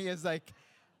 absolutely. strike me as like.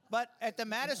 But at the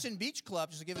Madison Beach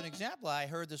Club, just to give an example, I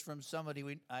heard this from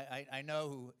somebody I know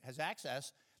who has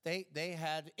access. They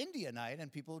had India night, and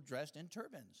people dressed in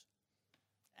turbans.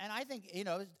 And I think,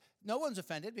 no one's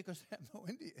offended because they have no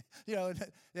India.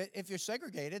 If you're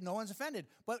segregated, no one's offended.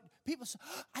 But people say,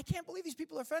 I can't believe these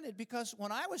people are offended, because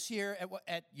when I was here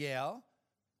at Yale,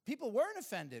 people weren't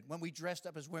offended when we dressed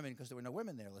up as women because there were no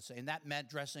women there, let's say. And that meant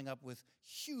dressing up with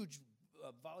huge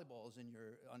volleyballs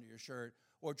under your shirt,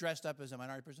 or dressed up as a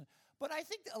minority person. But I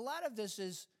think a lot of this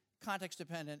is context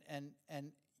dependent,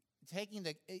 and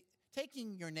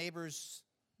taking your neighbor's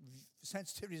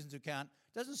sensitivities into account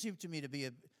doesn't seem to me to be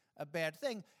a bad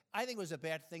thing. I think it was a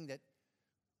bad thing that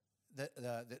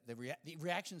the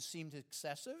reactions seemed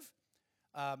excessive.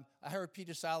 I heard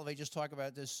Peter Salovey just talk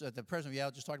about this, the president of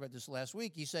Yale just talked about this last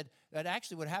week. He said that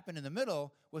actually what happened in the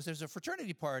middle was there's a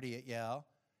fraternity party at Yale,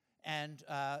 and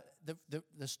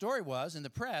the story was in the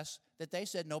press that they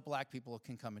said no black people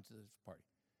can come into the party.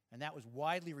 And that was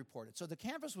widely reported. So the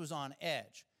campus was on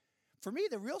edge. For me,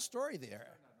 the real story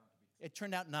there, it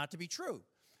turned out not to be true.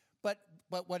 But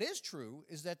what is true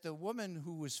is that the woman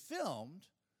who was filmed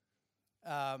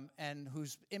and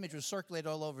whose image was circulated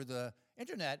all over the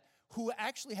internet, who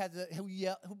actually who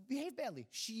behaved badly.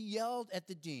 She yelled at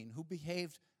the dean, who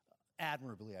behaved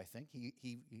admirably, I think.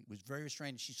 He was very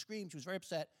restrained. She screamed. She was very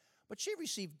upset. But she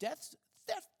received death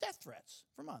threats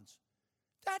for months.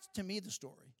 That's, to me, the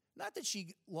story. Not that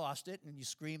she lost it and you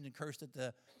screamed and cursed at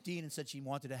the dean and said she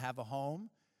wanted to have a home.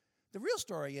 The real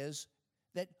story is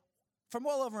that from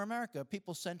all over America,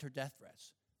 people sent her death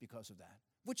threats because of that,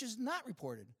 which is not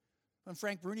reported. When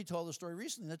Frank Bruni told the story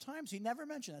recently in the Times, he never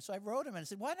mentioned that. So I wrote him and I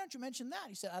said, why don't you mention that?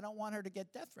 He said, I don't want her to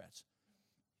get death threats.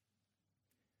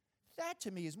 That,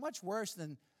 to me, is much worse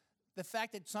than the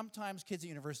fact that sometimes kids at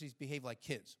universities behave like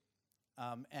kids.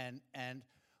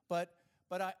 But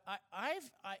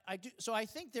I do. So I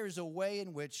think there's a way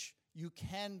in which you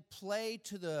can play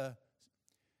to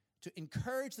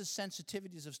encourage the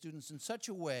sensitivities of students in such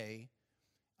a way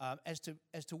as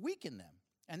to weaken them.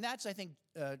 And that's, I think,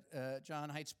 John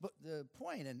Haidt's the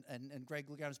point, and Greg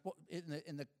Lugaro's book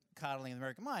in the Coddling of the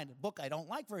American Mind, a book I don't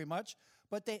like very much,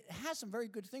 but it has some very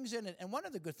good things in it. And one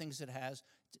of the good things it has,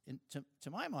 to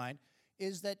my mind,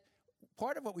 is that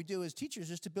part of what we do as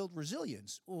teachers is to build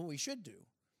resilience, or we should do.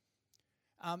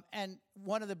 And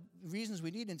one of the reasons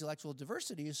we need intellectual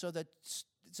diversity is so that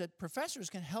professors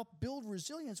can help build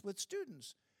resilience with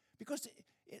students, because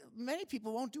many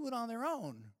people won't do it on their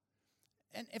own.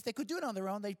 And if they could do it on their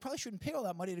own, they probably shouldn't pay all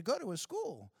that money to go to a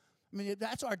school. I mean,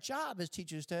 that's our job as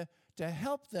teachers, to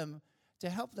help them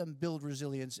build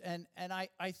resilience. And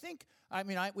I think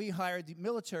we hired the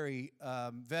military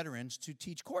veterans to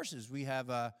teach courses. We have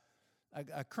a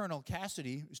Colonel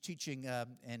Cassidy who's teaching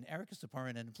in Erica's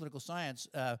department in political science,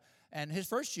 and his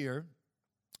first year,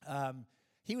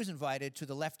 he was invited to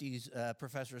the lefties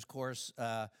professor's course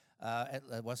at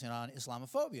Wesleyan on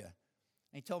Islamophobia. And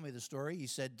he told me the story. He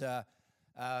said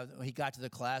he got to the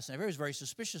class, and everybody was very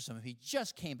suspicious of him. He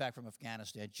just came back from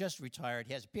Afghanistan, just retired.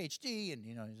 He has a PhD, and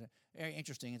he's a very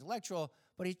interesting intellectual,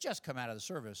 but he's just come out of the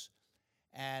service.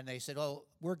 And they said, well,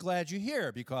 we're glad you're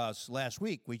here, because last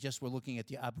week we just were looking at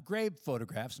the Abu Ghraib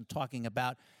photographs and talking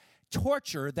about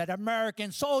torture that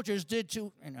American soldiers did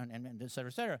to, and et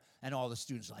cetera, et cetera. And all the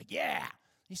students were like, yeah.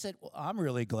 He said, well, I'm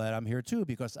really glad I'm here too,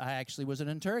 because I actually was an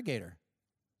interrogator.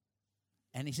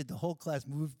 And he said the whole class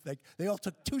moved, like they all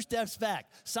took 2 steps back.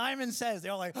 Simon Says,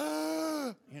 they're all like,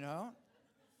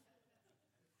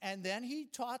 And then he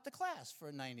taught the class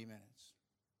for 90 minutes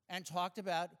and talked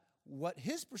about what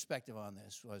his perspective on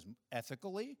this was,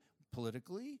 ethically,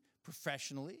 politically,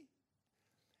 professionally.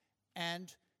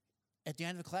 And at the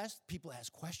end of the class, people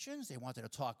asked questions. They wanted to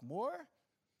talk more.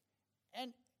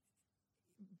 And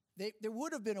there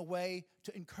would have been a way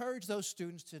to encourage those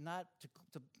students to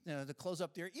close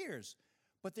up their ears.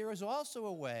 But there is also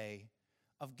a way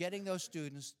of getting those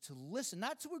students to listen,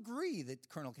 not to agree that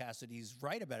Colonel Cassidy's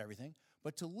right about everything,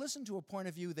 but to listen to a point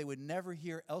of view they would never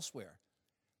hear elsewhere.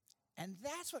 And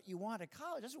that's what you want at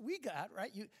college. That's what we got,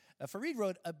 right? Fareed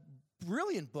wrote a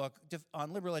brilliant book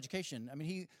on liberal education. I mean,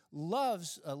 he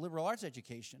loves liberal arts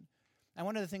education. And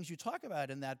one of the things you talk about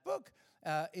in that book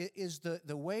is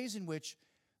the ways in which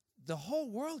the whole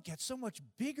world gets so much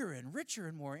bigger and richer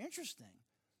and more interesting.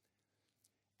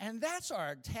 And that's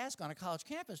our task on a college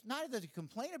campus, not to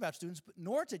complain about students, but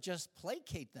nor to just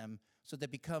placate them so they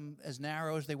become as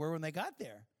narrow as they were when they got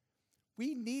there.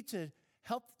 We need to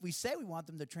help. We say we want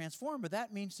them to transform, but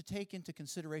that means to take into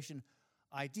consideration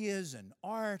ideas and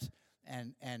art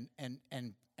and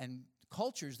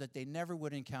cultures that they never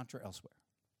would encounter elsewhere.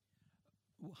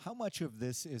 how much of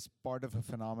this is part of a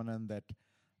phenomenon that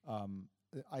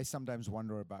I sometimes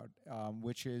wonder about,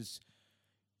 which is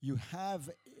you have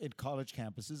in college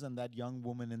campuses, and that young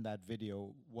woman in that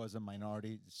video was a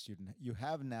minority student. You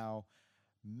have now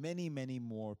many, many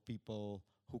more people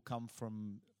who come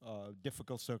from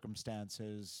difficult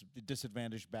circumstances,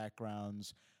 disadvantaged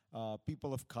backgrounds,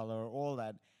 people of color, all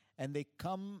that. And they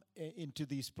come into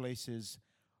these places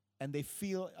and they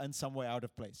feel in some way out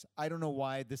of place. I don't know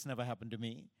why this never happened to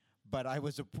me, but I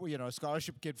was a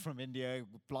scholarship kid from India,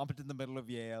 plumped in the middle of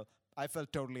Yale. I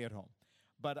felt totally at home.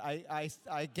 But I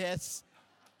guess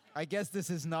this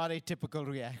is not a typical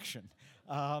reaction.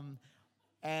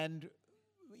 And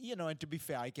to be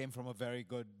fair, I came from a very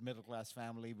good middle-class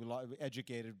family,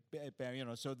 educated,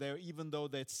 so there, even though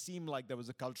it seemed like there was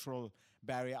a cultural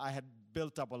barrier, I had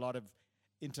built up a lot of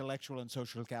intellectual and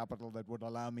social capital that would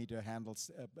allow me to handle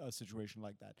a situation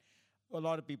like that. A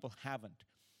lot of people haven't.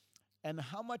 And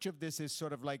how much of this is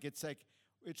sort of like, it's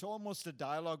almost a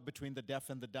dialogue between the deaf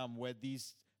and the dumb, where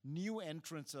these new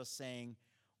entrants are saying,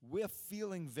 we're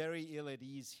feeling very ill at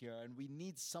ease here, and we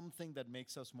need something that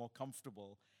makes us more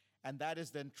comfortable. And that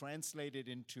is then translated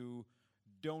into,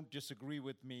 don't disagree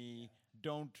with me,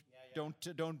 don't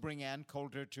bring Ann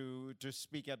Coulter to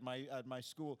speak at my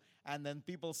school. And then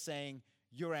people saying,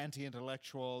 you're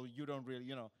anti-intellectual, you don't really,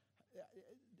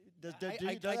 Does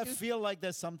that feel like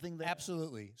there's something there?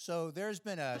 Absolutely. So there's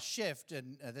been a shift,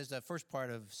 and there's the first part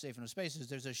of Safe Enough Spaces.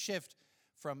 There's a shift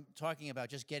from talking about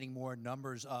just getting more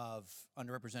numbers of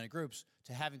underrepresented groups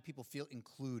to having people feel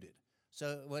included.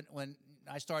 So when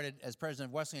I started as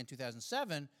president of Wesleyan in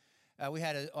 2007, we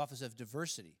had an Office of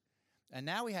Diversity. And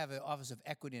now we have an Office of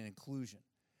Equity and Inclusion.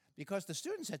 Because the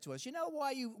students said to us, you know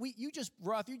why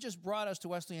Roth, you just brought us to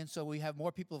Wesleyan so we have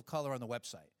more people of color on the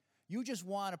website. You just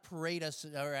want to parade us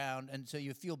around and so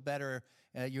you feel better,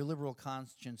 your liberal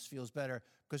conscience feels better,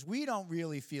 because we don't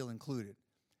really feel included.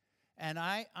 And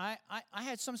I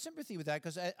had some sympathy with that,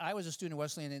 because I was a student at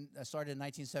Wesleyan and I started in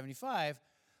 1975.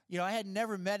 I had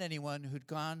never met anyone who'd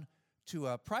gone to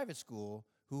a private school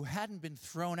who hadn't been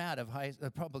thrown out of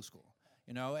public school,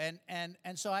 and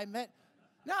so I met.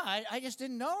 No, I just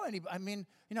didn't know anybody. I mean,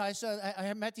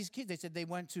 I met these kids. They said they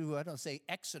went to,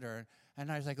 Exeter.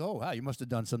 And I was like, oh, wow, you must have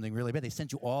done something really bad. They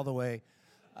sent you all the way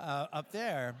up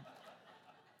there.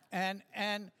 And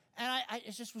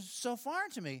it just was so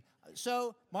foreign to me.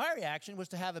 So my reaction was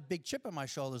to have a big chip on my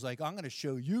shoulders, like, I'm going to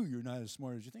show you're not as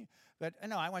smart as you think. But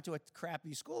no, I went to a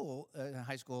crappy school,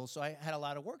 high school, so I had a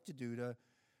lot of work to do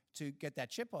to get that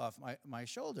chip off my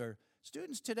shoulder.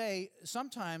 Students today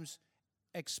sometimes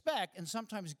expect and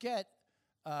sometimes get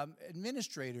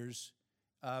administrators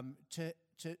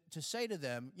to say to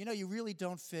them, you really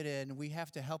don't fit in. We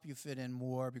have to help you fit in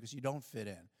more because you don't fit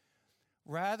in.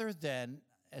 Rather than,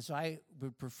 as I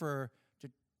would prefer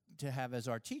to have as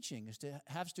our teaching, is to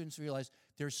have students realize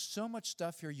there's so much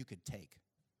stuff here you could take.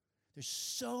 There's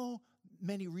so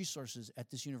many resources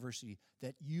at this university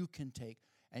that you can take.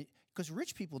 And because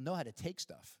rich people know how to take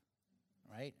stuff,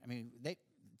 right? I mean,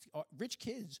 rich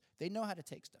kids, they know how to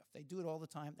take stuff. They do it all the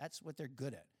time. That's what they're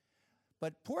good at.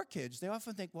 But poor kids, they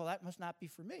often think, well, that must not be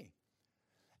for me.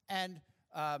 And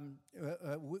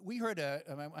we heard,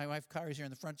 my wife Kari's here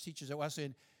in the front, teachers at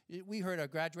Wesleyan, we heard a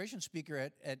graduation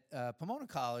speaker at Pomona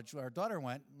College, where our daughter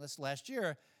went last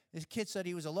year. This kid said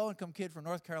he was a low-income kid from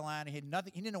North Carolina. He had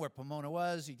nothing. He didn't know where Pomona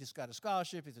was. He just got a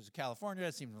scholarship. He was in California.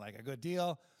 That seemed like a good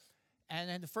deal. And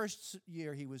then the first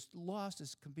year, he was lost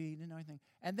as could be, didn't know anything.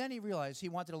 And then he realized he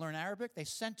wanted to learn Arabic. They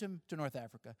sent him to North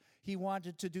Africa. He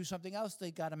wanted to do something else.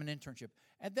 They got him an internship.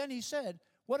 And then he said,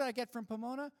 what did I get from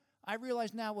Pomona? I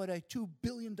realize now what a $2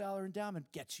 billion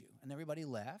endowment gets you. And everybody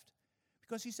laughed,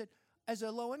 because he said, as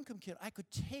a low-income kid, I could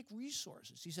take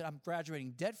resources. He said, I'm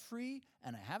graduating debt-free,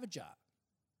 and I have a job.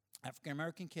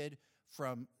 African-American kid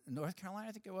from North Carolina,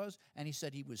 I think it was, and he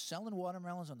said he was selling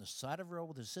watermelons on the side of the road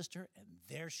with his sister, and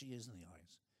there she is in the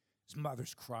audience. His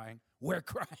mother's crying. We're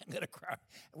crying. I'm going to cry.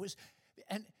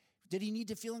 And did he need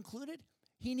to feel included?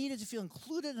 He needed to feel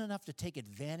included enough to take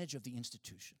advantage of the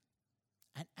institution.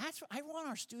 And that's what I want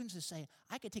our students to say,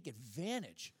 I could take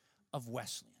advantage of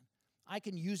Wesleyan. I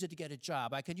can use it to get a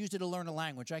job. I can use it to learn a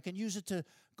language. I can use it to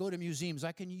go to museums.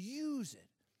 I can use it.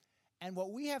 And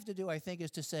what we have to do, I think,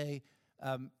 is to say,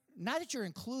 not that you're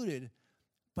included,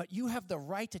 but you have the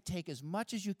right to take as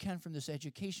much as you can from this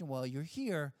education while you're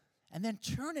here, and then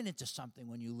turn it into something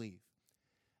when you leave.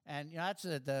 And that's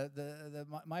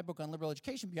my book on liberal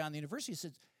education beyond the university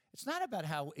says it's not about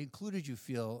how included you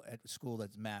feel at school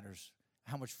that matters,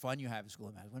 how much fun you have at school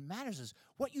that matters. What matters is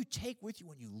what you take with you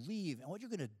when you leave and what you're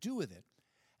going to do with it.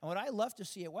 And what I love to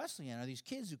see at Wesleyan are these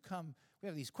kids who come. We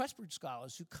have these Questbridge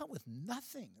scholars who come with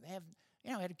nothing. They have,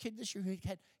 I had a kid this year who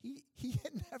he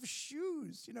didn't have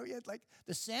shoes. He had like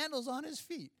the sandals on his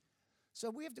feet. So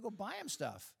we have to go buy him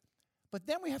stuff. But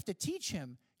then we have to teach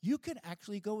him you can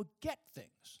actually go get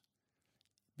things.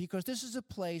 Because this is a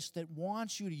place that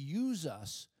wants you to use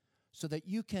us so that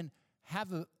you can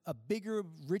have a bigger,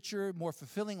 richer, more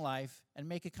fulfilling life and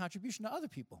make a contribution to other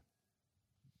people.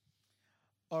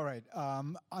 All right,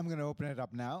 I'm going to open it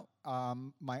up now.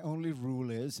 My only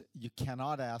rule is you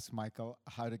cannot ask Michael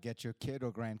how to get your kid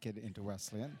or grandkid into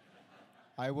Wesleyan.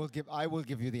 I will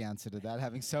give you the answer to that.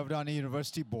 Having served on a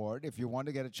university board, if you want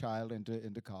to get a child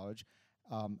into college,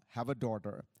 have a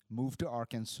daughter, move to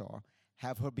Arkansas,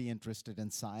 have her be interested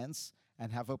in science,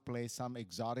 and have her play some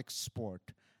exotic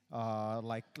sport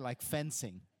like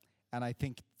fencing. And I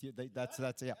think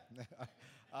that's yeah.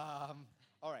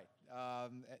 All right,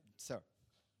 sir.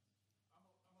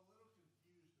 I'm a little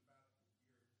confused about your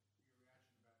reaction about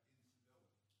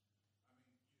incivility. I mean,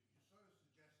 you sort of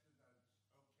suggested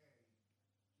that it's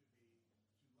okay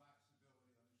to lack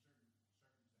civility under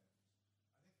certain circumstances. I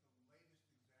think the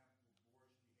latest example of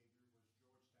boorish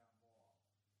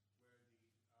behavior was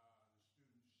Georgetown Law, where the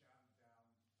students shouted down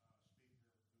a speaker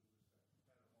who was the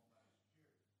head of Homeland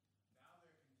Security. Now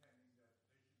they're contending that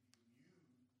they should be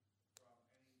immune from any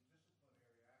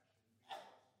disciplinary action because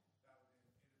that would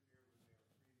interfere with their freedom of speech.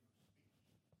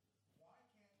 Why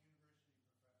can't universities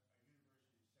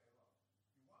say, look,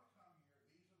 you want to come here,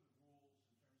 these are the rules in terms of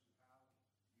how you behave, and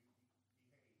if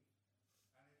you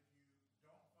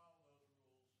don't follow those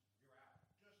rules, you're out.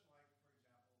 Just like, for example,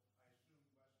 I assume Wesleyan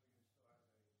still has a honor code where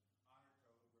if you cheat on an exam, you're out. Well, why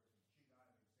isn't this as just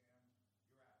a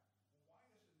big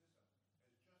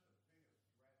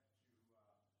a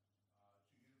threat to university as some of the other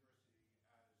things which,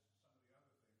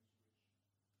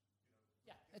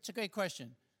 Yeah, that's a great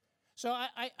question. So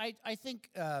I think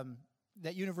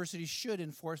that universities should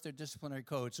enforce their disciplinary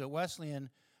code. So Wesleyan,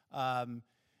 I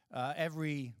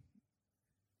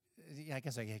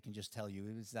guess I can just tell you,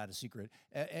 it's not a secret.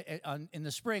 In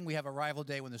the spring, we have a rival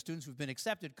day when the students who've been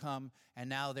accepted come, and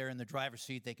now they're in the driver's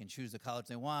seat. They can choose the college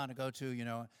they want to go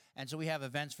to, And so we have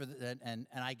events for and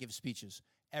I give speeches.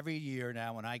 Every year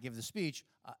now, when I give the speech,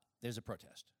 there's a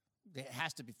protest. There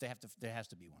has to be. There has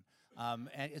to be one.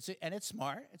 And it's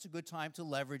smart. It's a good time to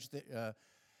leverage the.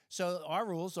 So our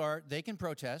rules are they can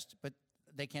protest, but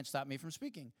they can't stop me from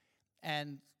speaking.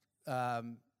 And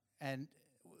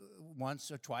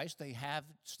once or twice they have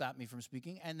stopped me from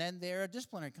speaking, and then there are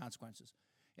disciplinary consequences.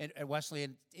 At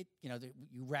Wesleyan, you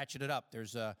ratchet it up.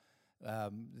 There's a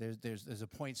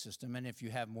point system, and if you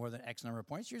have more than X number of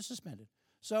points, you're suspended.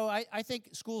 So I think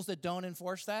schools that don't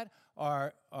enforce that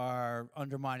are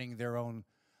undermining their own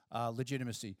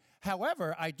legitimacy.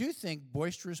 However, I do think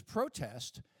boisterous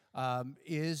protest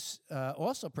is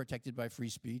also protected by free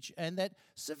speech, and that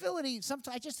civility.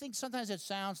 I just think sometimes it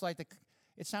sounds like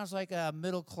a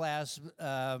middle class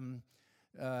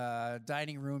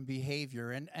dining room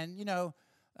behavior,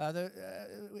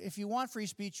 if you want free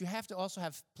speech, you have to also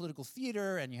have political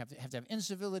theater, and you have to have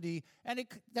incivility, and it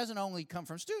doesn't only come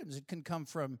from students; it can come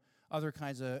from other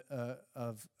kinds or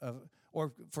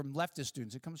from leftist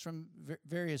students. It comes from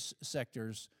various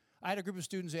sectors. I had a group of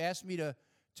students who asked me to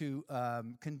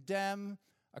condemn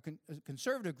a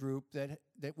conservative group that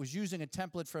was using a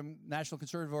template from National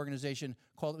Conservative Organization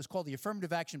it was called the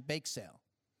Affirmative Action Bake Sale,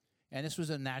 and this was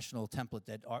a national template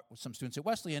that some students at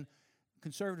Wesleyan,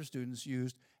 conservative students,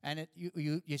 used, and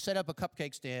you set up a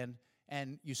cupcake stand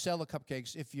and you sell the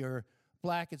cupcakes. If you're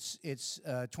black, it's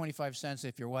 25 cents.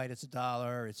 If you're white, it's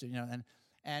 $1. It's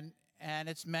and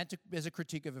it's meant as a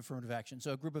critique of affirmative action.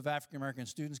 So a group of African American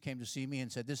students came to see me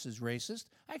and said, "This is racist."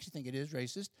 I actually think it is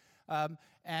racist,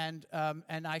 and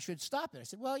I should stop it. I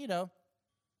said, "Well,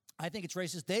 I think it's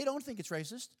racist. They don't think it's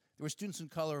racist." There were students in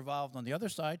color involved on the other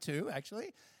side too,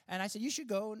 actually. And I said, "You should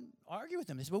go and argue with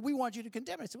them." They said, "Well, we want you to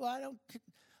condemn it." I said, "Well,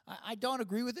 I don't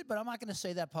agree with it, but I'm not going to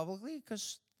say that publicly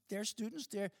because they're students.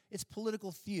 It's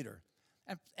political theater,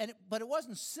 but it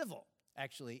wasn't civil."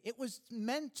 Actually, it was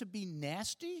meant to be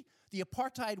nasty. The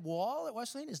apartheid wall at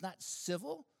Wesleyan is not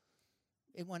civil.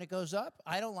 When it goes up,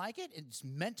 I don't like it. It's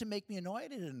meant to make me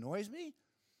annoyed. It annoys me.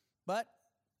 But,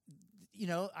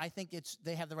 I think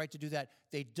they have the right to do that.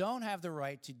 They don't have the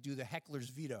right to do the heckler's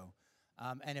veto.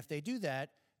 And if they do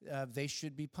that, they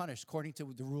should be punished according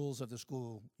to the rules of the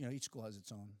school. Each school has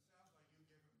its own. It sounds like you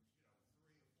give them, 3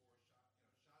 or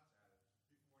 4 shots at it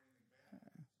before anything bad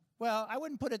happens. Well, I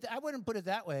wouldn't put it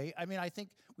that way. I mean, I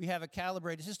think we have a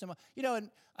calibrated system. And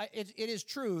it is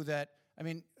true that. I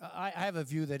mean, I have a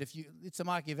view that it's a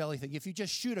Machiavelli thing. If you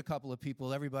just shoot a couple of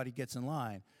people, everybody gets in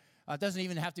line. It doesn't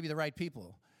even have to be the right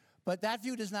people. But that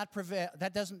view does not prevail.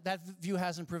 That view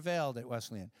hasn't prevailed at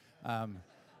Wesleyan.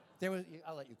 There was.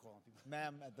 I'll let you call him.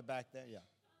 Ma'am, at the back there, yeah.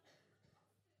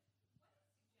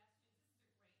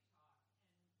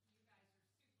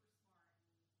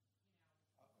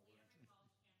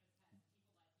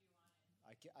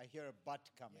 I hear a butt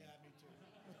coming. Yeah, me too.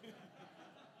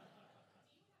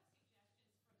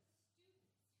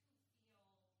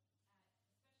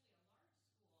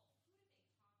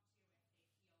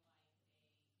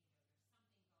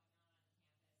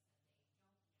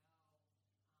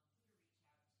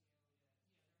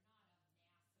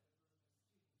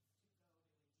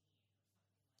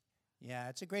 Yeah,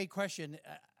 it's a great question.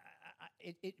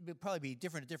 It would probably be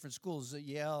different at different schools.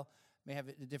 Yale may have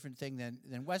a different thing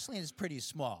than Wesleyan is pretty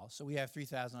small. So we have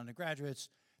 3,000 undergraduates.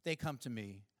 They come to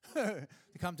me. They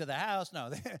come to the house.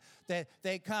 No,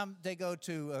 they come. They go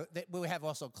to. We have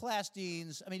also class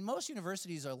deans. I mean, most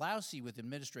universities are lousy with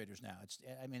administrators now.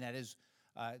 That is.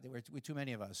 There were too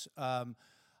many of us.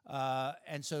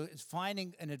 And so it's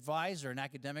finding an advisor, an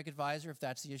academic advisor, if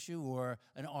that's the issue, or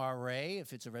an RA,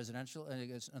 if it's a residential,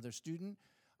 another student.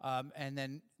 And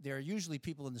then there are usually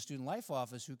people in the student life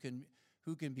office who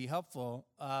can be helpful.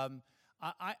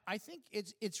 I think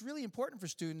it's really important for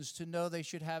students to know they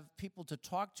should have people to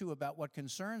talk to about what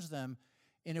concerns them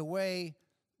in a way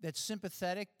that's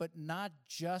sympathetic, but not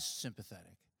just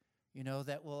sympathetic. You know,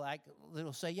 that will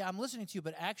say, yeah, I'm listening to you,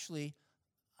 but actually,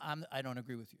 I don't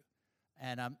agree with you.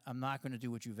 And I'm not going to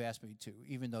do what you've asked me to,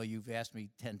 even though you've asked me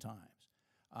 10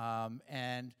 times.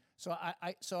 And so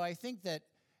I think that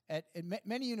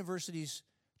many universities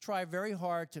try very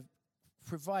hard to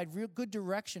provide real good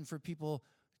direction for people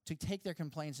to take their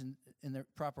complaints in the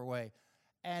proper way.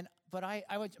 But I'm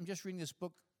just reading this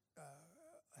book.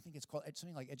 I think it's called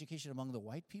something like Education Among the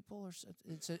White People, or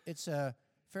it's a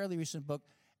fairly recent book.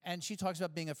 And she talks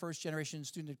about being a first-generation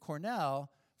student at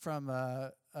Cornell from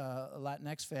a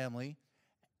Latinx family.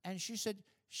 And she said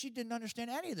she didn't understand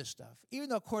any of this stuff. Even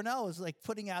though Cornell was like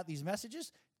putting out these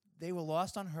messages, they were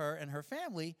lost on her and her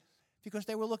family because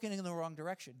they were looking in the wrong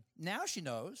direction. Now she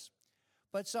knows.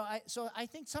 But so I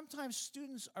think sometimes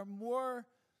students are more,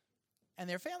 and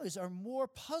their families are more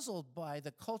puzzled by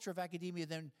the culture of academia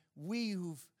than we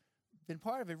who've been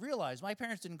part of it realize. My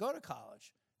parents didn't go to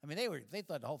college. I mean, they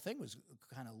thought the whole thing was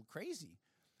kind of crazy.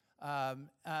 And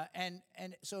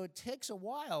so it takes a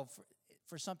while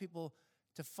for some people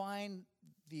to find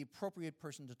the appropriate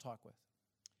person to talk with.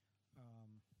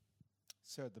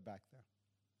 Sir, at the back there.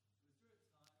 Was there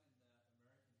a time in the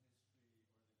American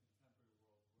history or the contemporary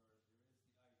world where there is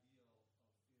the ideal of freedom of speech with tolerance as practice that you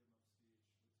could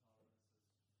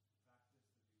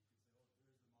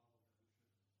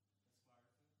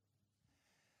say, oh, there's the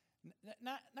model that we should aspire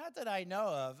to? Not that I know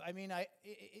of. I mean,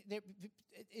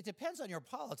 it depends on your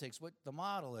politics, what the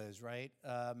model is, right?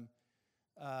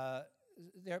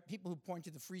 There are people who point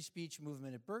to the free speech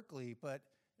movement at Berkeley, but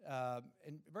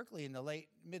in Berkeley in the late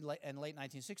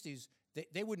 1960s,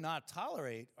 they would not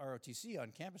tolerate ROTC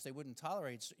on campus. They wouldn't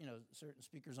tolerate certain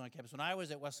speakers on campus. When I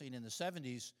was at Wesleyan in the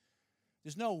 70s,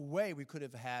 there's no way we could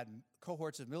have had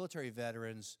cohorts of military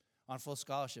veterans on full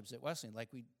scholarships at Wesleyan like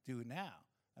we do now.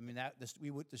 I mean,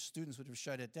 the students would have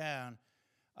shut it down.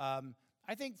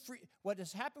 I think what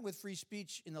has happened with free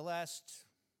speech in the last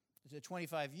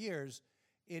 25 years,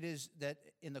 it is that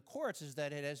in the courts is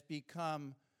that it has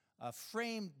become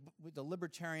framed with the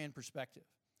libertarian perspective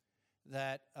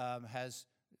that has,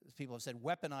 people have said,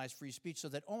 weaponized free speech, so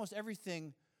that almost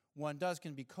everything one does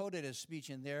can be coded as speech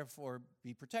and therefore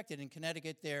be protected. In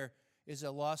Connecticut, there is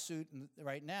a lawsuit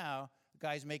right now. The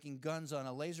guy's making guns on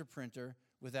a laser printer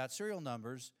without serial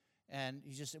numbers, and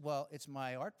he just said, "Well, it's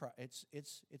my art. It's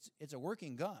a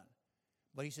working gun,"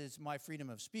 but he says it's my freedom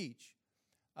of speech.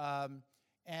 And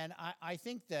I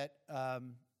think that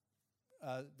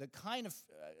the kind of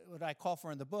what I call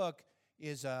for in the book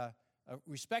is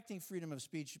respecting freedom of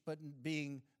speech, but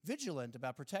being vigilant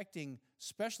about protecting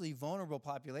especially vulnerable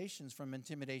populations from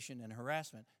intimidation and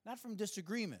harassment, not from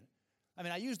disagreement. I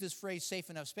mean, I use this phrase, safe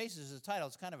enough spaces, as a title.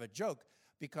 It's kind of a joke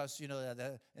because, in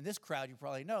this crowd, you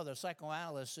probably know, the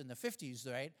psychoanalysts in the 50s,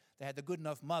 right? They had the good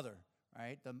enough mother,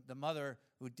 right? The mother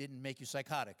who didn't make you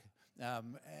psychotic. It's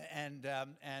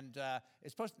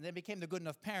supposed to, they became the good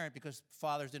enough parent because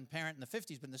fathers didn't parent in the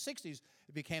 50s, but in the 60s,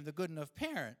 it became the good enough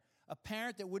parent, a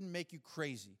parent that wouldn't make you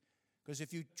crazy. Because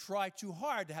if you try too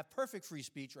hard to have perfect free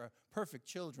speech or perfect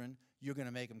children, you're going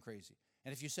to make them crazy.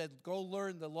 And if you said, go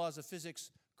learn the laws of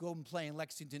physics, go and play in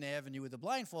Lexington Avenue with a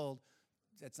blindfold,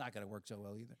 that's not going to work so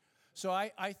well either. So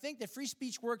I think that free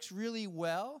speech works really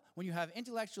well when you have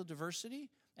intellectual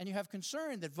diversity and you have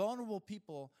concern that vulnerable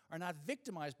people are not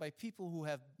victimized by people who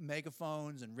have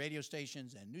megaphones and radio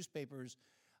stations and newspapers.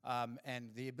 and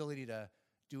the ability to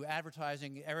do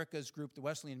advertising. Erica's group, the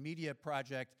Wesleyan Media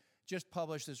Project, just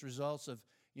published its results of,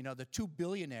 the 2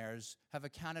 billionaires have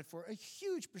accounted for a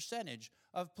huge percentage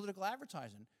of political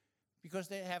advertising because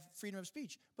they have freedom of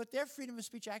speech. But their freedom of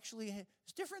speech actually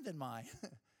is different than mine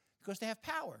because they have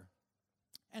power.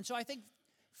 And so I think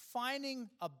finding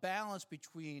a balance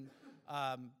between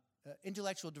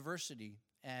intellectual diversity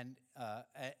and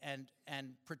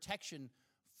protection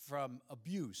from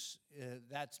abuse,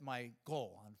 that's my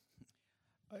goal.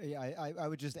 I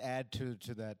would just add to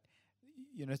that.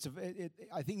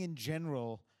 I think in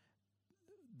general,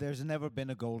 there's never been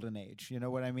a golden age. You know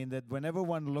what I mean? That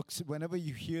whenever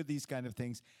you hear these kind of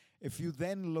things, if you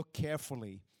then look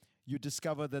carefully, you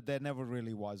discover that there never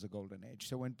really was a golden age.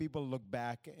 So when people look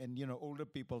back, and older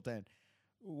people tend,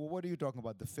 well, what are you talking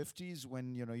about? The 50s,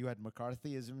 when you had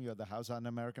McCarthyism, you had the House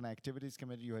Un-American Activities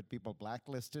Committee, you had people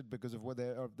blacklisted because of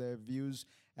their views,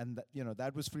 and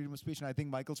that was freedom of speech. And I think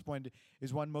Michael's point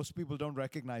is one most people don't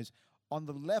recognize. On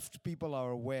the left, people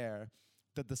are aware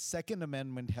that the Second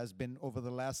Amendment has been, over the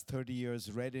last 30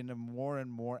 years, read in a more and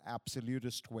more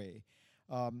absolutist way.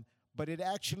 But it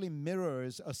actually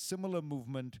mirrors a similar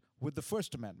movement with the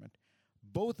First Amendment.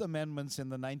 Both amendments in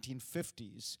the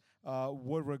 1950s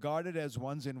were regarded as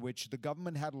ones in which the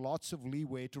government had lots of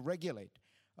leeway to regulate.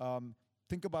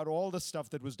 Think about all the stuff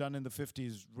that was done in the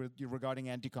 50s regarding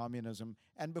anti-communism.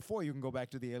 And before, you can go back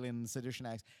to the Alien and Sedition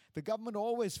Acts. The government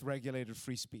always regulated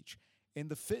free speech. In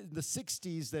the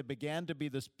 60s, there began to be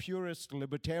this purist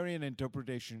libertarian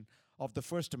interpretation of the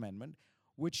First Amendment,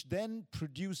 which then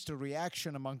produced a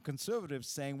reaction among conservatives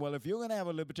saying, well, if you're going to have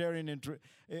a libertarian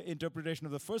interpretation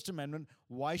of the First Amendment,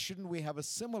 why shouldn't we have a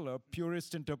similar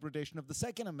purist interpretation of the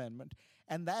Second Amendment?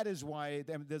 And that is why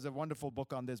there's a wonderful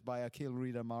book on this by Akhil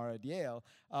Reed-Amar at Yale.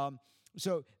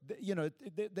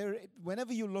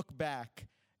 Whenever you look back,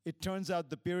 it turns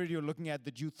out the period you're looking at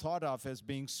that you thought of as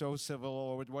being so civil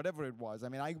or whatever it was. I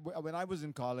mean, when I was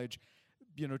in college,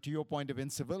 to your point of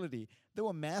incivility, there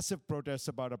were massive protests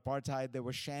about apartheid. There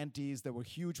were shanties. There were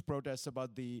huge protests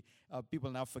about people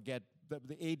now forget,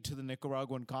 the aid to the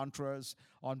Nicaraguan Contras.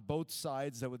 On both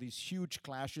sides, there were these huge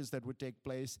clashes that would take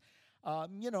place.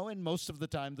 And most of the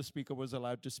time, the speaker was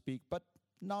allowed to speak, but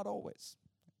not always.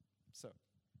 So.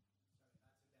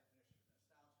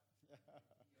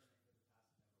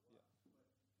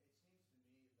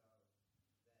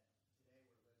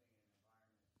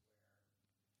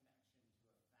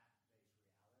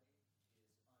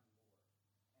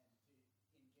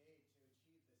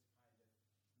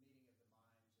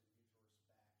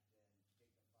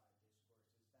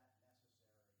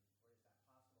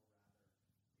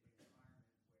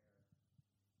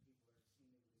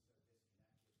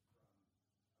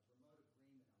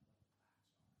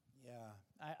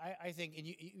 I think, and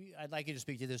I'd like you to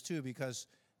speak to this too, because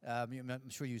I'm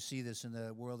sure you see this in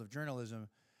the world of journalism,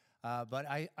 but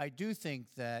I do think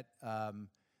that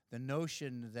the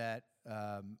notion that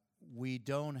we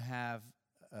don't have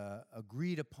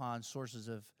agreed upon sources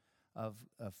of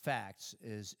facts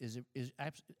is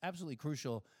absolutely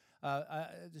crucial.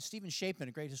 Stephen Shapeman,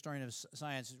 a great historian of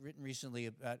science, has written recently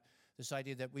about this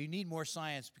idea that we need more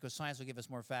science because science will give us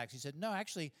more facts. He said, no,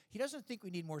 actually, he doesn't think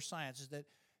we need more science. Is that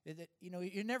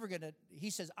you're never going to, he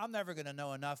says, I'm never going to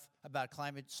know enough about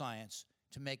climate science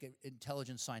to make an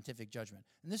intelligent scientific judgment.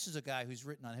 And this is a guy who's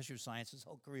written on history of science his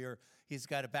whole career. He's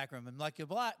got a background in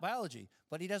molecular biology,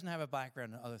 but he doesn't have a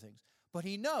background in other things. But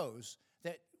he knows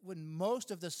that when most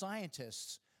of the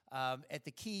scientists at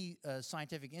the key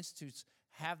scientific institutes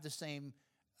have the same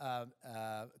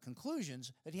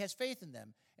conclusions, that he has faith in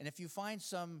them. And if you find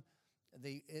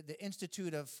the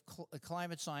Institute of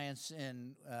Climate Science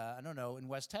in, in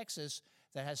West Texas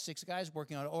that has 6 guys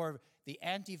working on it, or the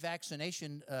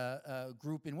anti-vaccination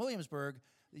group in Williamsburg,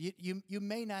 you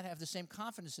may not have the same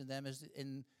confidence in them as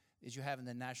you have in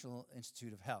the National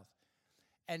Institute of Health.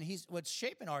 And what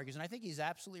Shapeman argues, and I think he's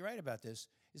absolutely right about this,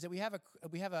 is that we have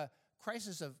a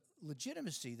crisis of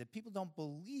legitimacy, that people don't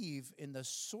believe in the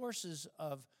sources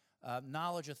of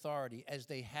knowledge authority as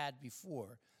they had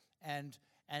before. And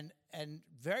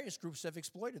various groups have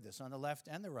exploited this on the left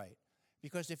and the right,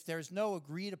 because if there's no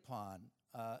agreed upon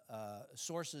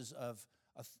sources of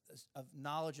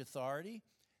knowledge authority,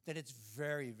 then it's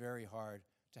very, very hard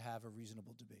to have a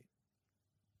reasonable debate.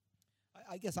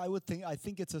 I guess I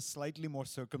think it's a slightly more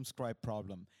circumscribed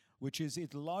problem, which is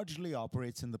it largely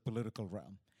operates in the political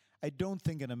realm. I don't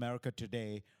think in America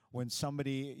today, when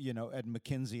somebody, at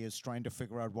McKinsey is trying to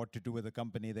figure out what to do with a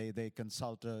company, they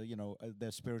consult,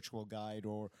 their spiritual guide,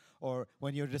 or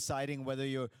when you're deciding whether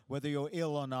you're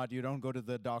ill or not, you don't go to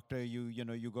the doctor,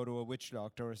 you go to a witch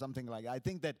doctor or something like that. I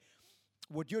think that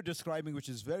what you're describing, which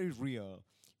is very real,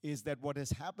 is that what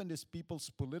has happened is people's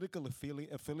political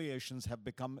affiliations have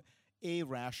become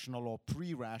irrational or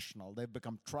pre-rational. They've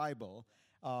become tribal,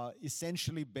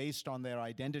 essentially based on their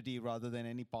identity rather than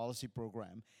any policy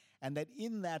program. And that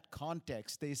in that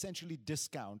context, they essentially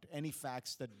discount any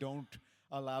facts that don't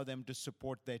allow them to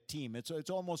support their team. It's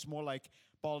almost more like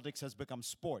politics has become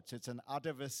sports. It's an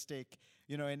atavistic,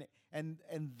 and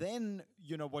then,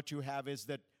 what you have is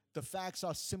that the facts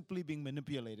are simply being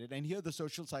manipulated. And here the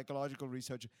social psychological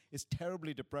research is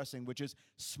terribly depressing, which is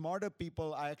smarter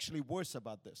people are actually worse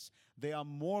about this. They are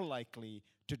more likely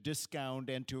to discount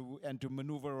and to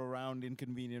maneuver around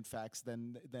inconvenient facts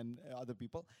than other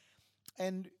people.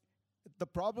 And the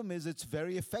problem is it's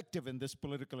very effective in this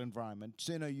political environment.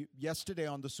 So, yesterday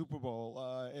on the Super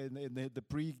Bowl, in the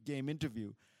pre-game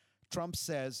interview, Trump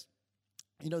says,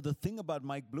 the thing about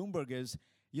Mike Bloomberg is,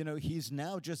 he's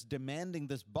now just demanding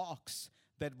this box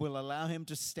that will allow him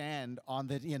to stand on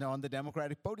the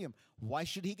Democratic podium. Why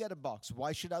should he get a box?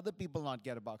 Why should other people not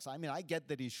get a box? I mean, I get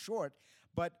that he's short,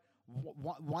 but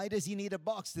why does he need a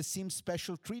box? This seems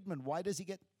special treatment. Why does he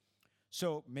get...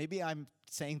 So maybe I'm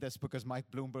saying this because Mike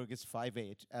Bloomberg is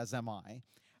 5'8", as am I.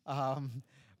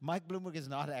 Mike Bloomberg is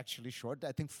not actually short.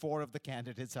 I think 4 of the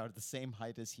candidates are the same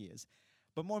height as he is.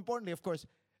 But more importantly, of course,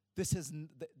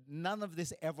 none of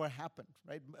this ever happened,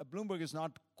 right? Bloomberg is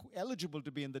not eligible to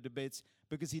be in the debates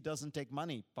because he doesn't take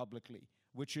money publicly,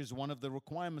 which is one of the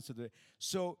requirements of the...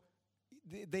 So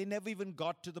they never even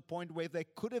got to the point where there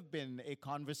could have been a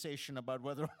conversation about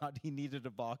whether or not he needed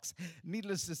a box.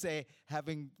 Needless to say,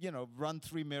 having run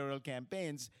 3 mayoral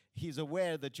campaigns, he's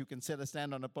aware that you can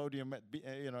stand on a podium at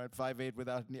 5'8"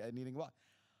 without needing a box.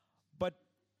 But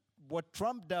what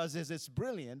Trump does is it's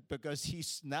brilliant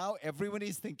because now everyone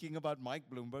is thinking about Mike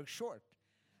Bloomberg short,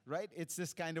 right? It's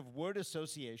this kind of word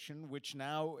association which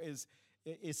now is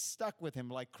stuck with him,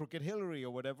 like Crooked Hillary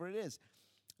or whatever it is.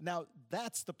 Now,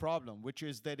 that's the problem, which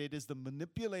is that it is the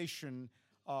manipulation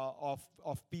of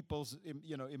people's,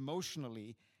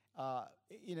 emotionally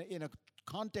in a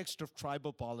context of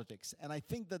tribal politics. And I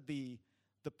think that the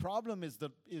problem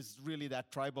is really that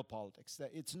tribal politics.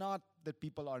 That it's not that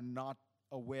people are not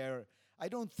aware. I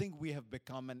don't think we have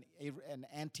become an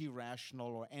anti-rational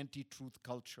or anti-truth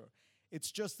culture.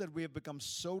 It's just that we have become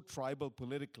so tribal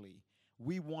politically.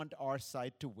 We want our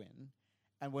side to win.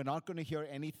 And we're not going to hear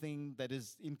anything that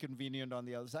is inconvenient on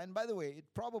the other side. And by the way, it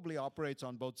probably operates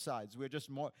on both sides. We're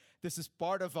just this is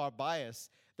part of our bias,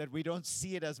 that we don't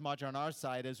see it as much on our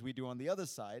side as we do on the other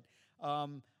side.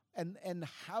 And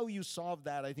how you solve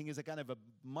that, I think, is a kind of a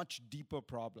much deeper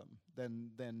problem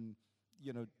than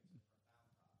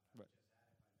Right.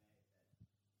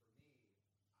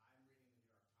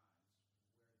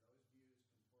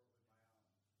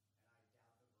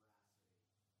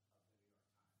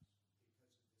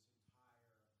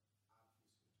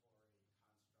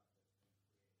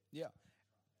 Yeah.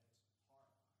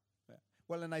 Yeah.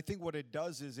 Well, and I think what it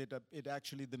does is it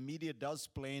actually, the media does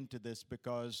play into this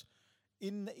because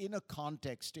in a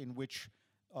context in which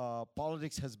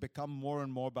politics has become more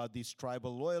and more about these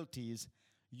tribal loyalties,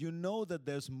 that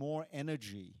there's more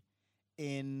energy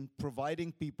in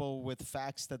providing people with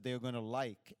facts that they're going to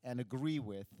like and agree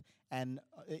with and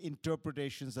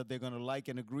interpretations that they're going to like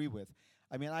and agree with.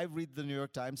 I mean, I read the New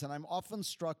York Times, and I'm often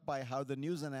struck by how the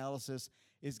news analysis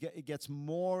it gets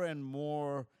more and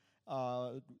more,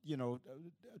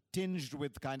 tinged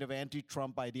with kind of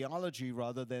anti-Trump ideology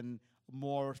rather than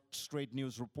more straight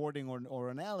news reporting or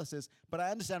analysis. But I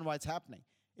understand why it's happening.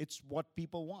 It's what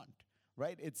people want,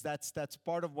 right? That's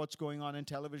part of what's going on in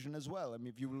television as well. I mean,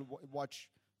 if you watch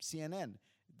CNN,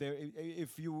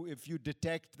 if you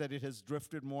detect that it has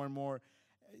drifted more and more,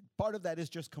 part of that is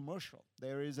just commercial.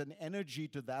 There is an energy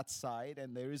to that side,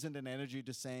 and there isn't an energy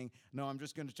to saying, no, I'm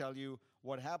just going to tell you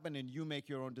what happened and you make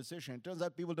your own decision. It turns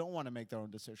out people don't want to make their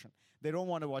own decision. They don't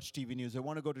want to watch TV news. They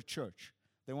want to go to church.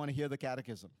 They want to hear the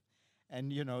catechism.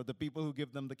 And, the people who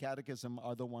give them the catechism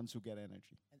are the ones who get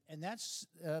energy. And that's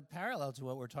parallel to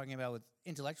what we're talking about with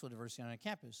intellectual diversity on a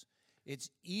campus. It's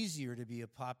easier to be a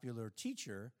popular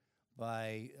teacher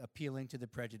by appealing to the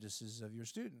prejudices of your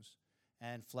students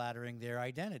and flattering their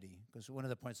identity. Because one of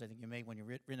the points I think you made when you've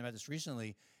written about this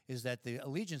recently is that the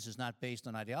allegiance is not based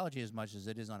on ideology as much as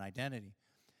it is on identity.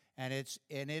 And it's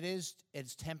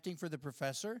tempting for the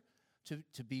professor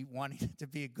to be wanting to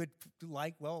be a good,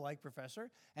 well-liked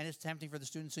professor, and it's tempting for the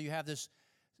student. So you have this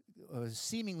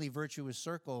seemingly virtuous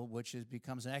circle, which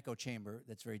becomes an echo chamber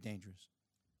that's very dangerous.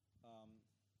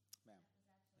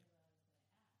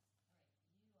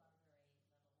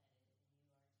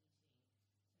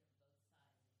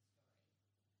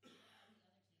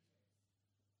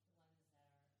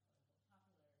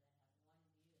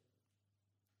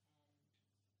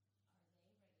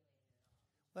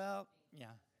 Well, yeah.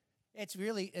 It's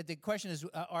really, the question is,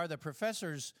 are the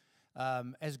professors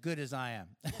as good as I am?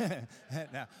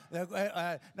 No.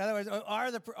 In other words,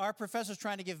 are professors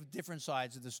trying to give different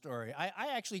sides of the story?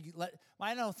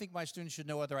 I don't think my students should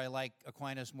know whether I like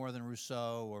Aquinas more than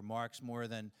Rousseau or Marx more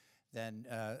than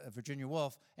Virginia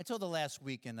Woolf until the last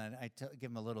week, and give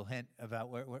them a little hint about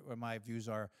where my views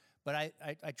are. But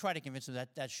I try to convince them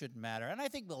that shouldn't matter. And I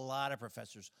think a lot of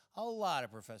professors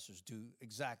do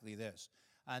exactly this.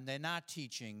 And they're not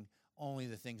teaching only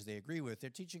the things they agree with. They're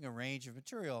teaching a range of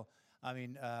material. I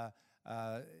mean,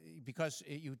 because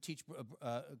you teach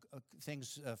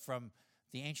things from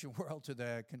the ancient world to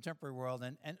the contemporary world,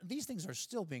 and these things are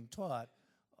still being taught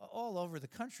all over the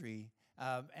country.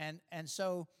 And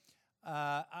so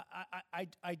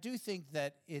I do think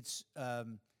that it's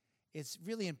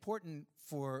really important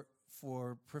for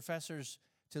professors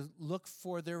to look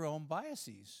for their own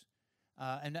biases.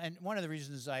 And one of the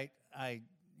reasons I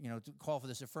to call for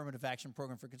this affirmative action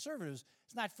program for conservatives,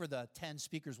 it's not for the 10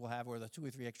 speakers we'll have or the 2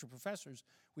 or 3 extra professors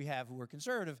we have who are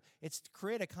conservative. It's to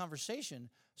create a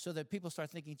conversation so that people start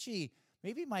thinking, gee,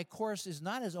 maybe my course is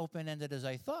not as open-ended as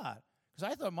I thought.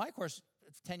 Because I thought my course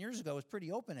 10 years ago was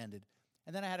pretty open-ended.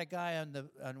 And then I had a guy on the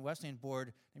Wesleyan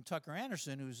board named Tucker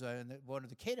Anderson, who's one of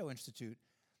the Cato Institute,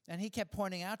 and he kept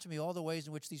pointing out to me all the ways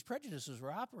in which these prejudices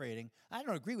were operating. I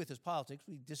don't agree with his politics.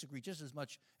 We disagree just as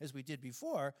much as we did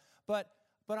before. But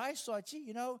I saw,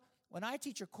 gee, when I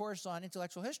teach a course on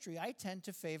intellectual history, I tend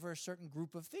to favor a certain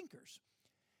group of thinkers.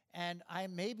 And I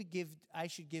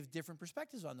should give different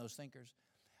perspectives on those thinkers.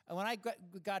 And when I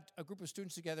got a group of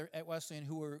students together at Wesleyan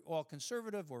who were all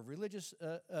conservative or religious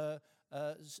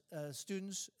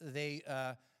students, they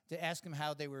asked them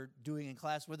how they were doing in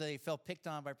class, whether they felt picked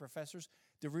on by professors.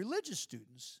 The religious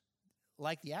students,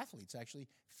 like the athletes actually,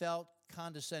 felt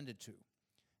condescended to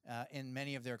in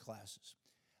many of their classes.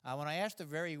 When I asked a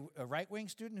very right-wing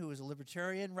student who was a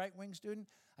libertarian right-wing student,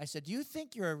 I said, do you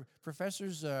think your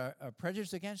professors are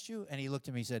prejudiced against you? And he looked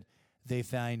at me and said, they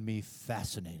find me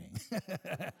fascinating.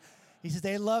 He says,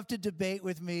 they love to debate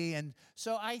with me. And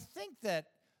so I think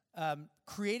that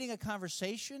creating a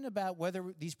conversation about whether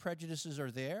these prejudices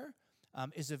are there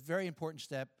is a very important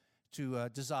step to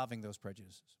dissolving those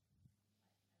prejudices.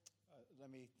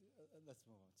 Let's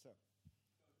move on. So,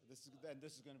 this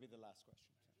is going to be the last question.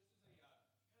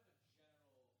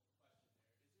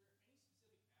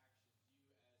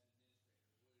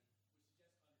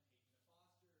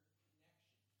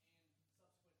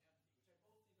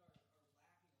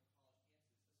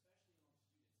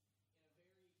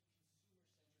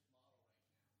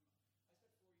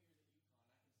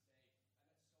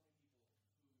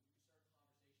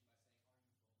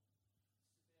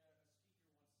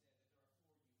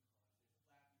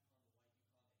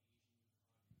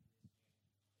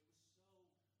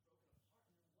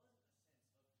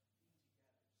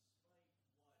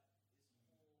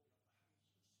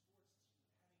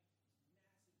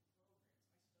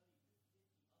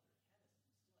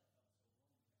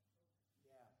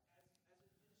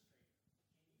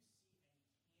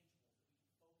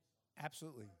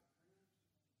 Absolutely.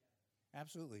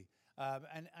 Absolutely.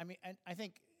 And I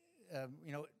think,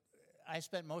 I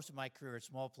spent most of my career at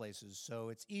small places, so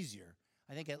it's easier.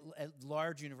 I think at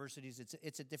large universities,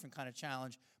 it's a different kind of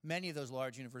challenge. Many of those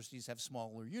large universities have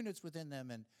smaller units within them,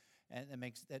 and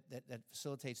that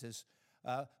facilitates this.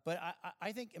 But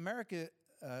I think America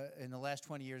in the last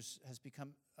 20 years has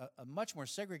become a much more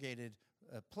segregated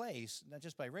place, not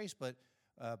just by race, but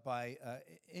by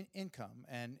income,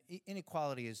 and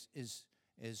inequality is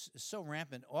so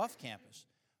rampant off campus.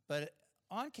 But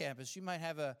on campus, you might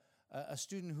have a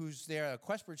student who's there, a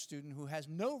Questbridge student who has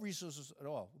no resources at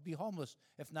all, would be homeless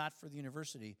if not for the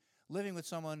university, living with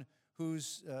someone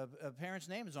whose parents'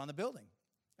 name is on the building.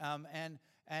 And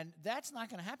that's not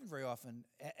going to happen very often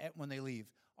when they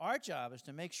leave. Our job is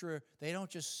to make sure they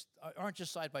aren't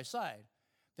just side by side,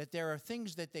 that there are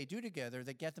things that they do together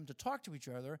that get them to talk to each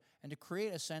other and to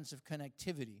create a sense of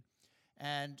connectivity.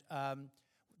 And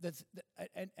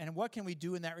what can we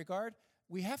do in that regard?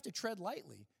 We have to tread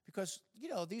lightly because,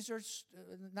 these are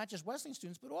not just Wesleyan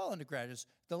students, but all undergraduates.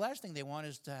 The last thing they want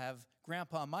is to have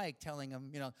Grandpa Mike telling them,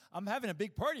 I'm having a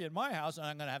big party at my house and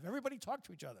I'm going to have everybody talk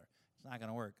to each other. It's not going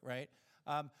to work, right?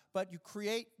 But you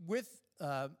create with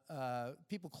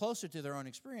people closer to their own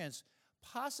experience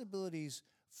possibilities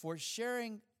for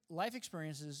sharing life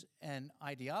experiences and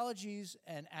ideologies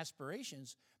and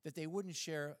aspirations that they wouldn't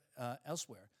share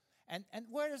elsewhere. And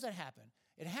where does that happen?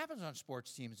 It happens on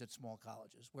sports teams at small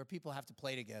colleges where people have to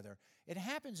play together. It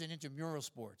happens in intramural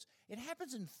sports. It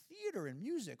happens in theater and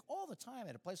music all the time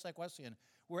at a place like Wesleyan,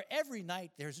 where every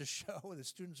night there's a show the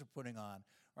students are putting on,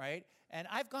 right? And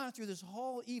I've gone through this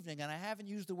whole evening, and I haven't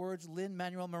used the words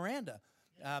Lin-Manuel Miranda.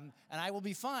 And I will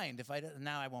be fined if I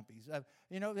now I won't be,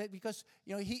 because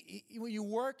when you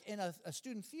work in a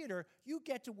student theater, you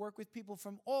get to work with people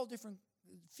from all different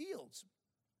fields,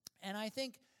 and I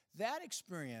think that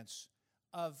experience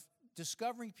of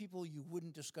discovering people you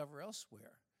wouldn't discover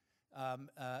elsewhere,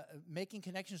 making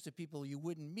connections to people you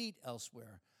wouldn't meet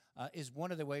elsewhere, is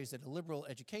one of the ways that a liberal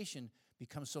education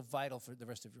becomes so vital for the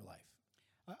rest of your life.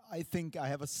 I think I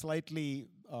have a slightly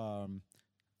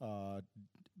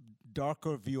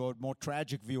darker view or more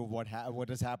tragic view of what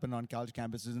has happened on college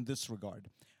campuses in this regard,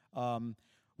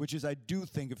 which is I do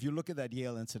think if you look at that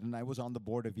Yale incident, I was on the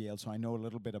board of Yale, so I know a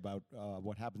little bit about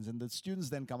what happens. And the students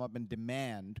then come up and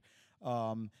demand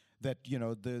that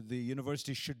the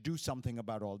university should do something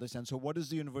about all this. And so what does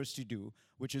the university do,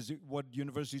 which is what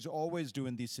universities always do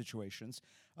in these situations?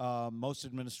 Most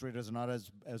administrators are not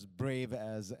as brave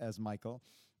as Michael.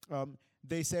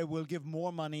 They say we'll give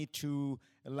more money to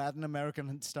Latin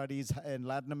American studies and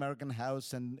Latin American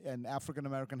house and African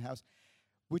American house,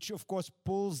 which of course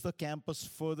pulls the campus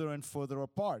further and further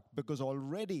apart, because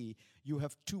already you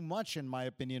have too much, in my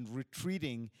opinion,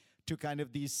 retreating to kind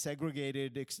of these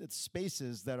segregated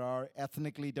spaces that are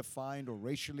ethnically defined or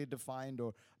racially defined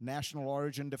or national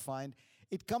origin defined.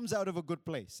 It comes out of a good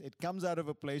place. It comes out of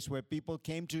a place where people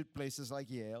came to places like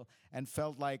Yale and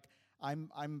felt like,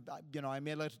 I'm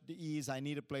ill at ease, I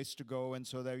need a place to go, and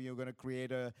so you're going to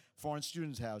create a foreign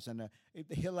students house. And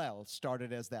Hillel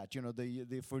started as that,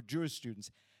 for Jewish students.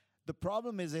 The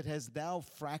problem is it has now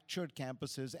fractured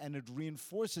campuses, and it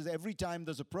reinforces every time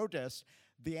there's a protest,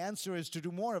 the answer is to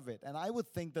do more of it. And I would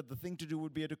think that the thing to do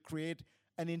would be to create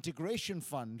an integration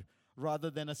fund rather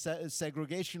than a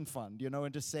segregation fund,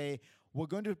 and to say,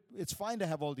 it's fine to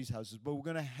have all these houses, but we're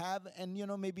going to have, and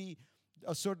maybe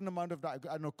a certain amount of,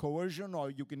 coercion, or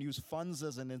you can use funds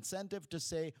as an incentive to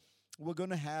say, we're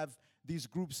going to have these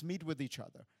groups meet with each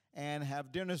other and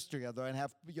have dinners together and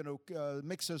have,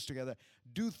 mixers together.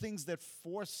 Do things that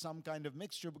force some kind of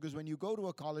mixture, because when you go to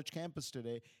a college campus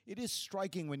today, it is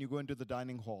striking when you go into the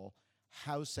dining hall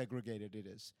how segregated it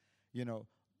is.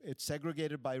 It's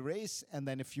segregated by race, and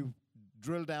then if you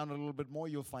drill down a little bit more,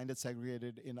 you'll find it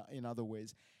segregated in other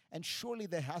ways. And surely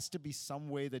there has to be some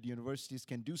way that universities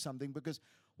can do something, because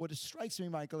what strikes me,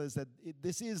 Michael, is that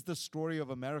this is the story of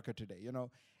America today.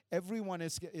 Everyone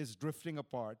is drifting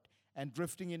apart and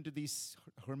drifting into these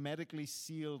hermetically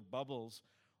sealed bubbles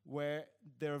where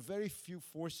there are very few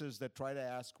forces that try to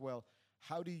ask, well,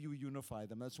 how do you unify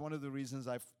them? That's one of the reasons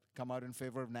I've come out in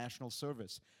favor of national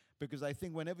service, because I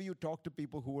think whenever you talk to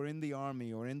people who are in the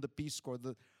Army or in the Peace Corps,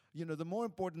 the more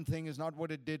important thing is not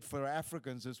what it did for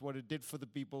Africans, it's what it did for the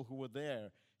people who were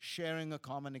there, sharing a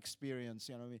common experience.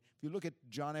 If you look at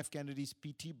John F. Kennedy's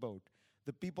PT boat,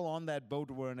 the people on that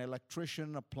boat were an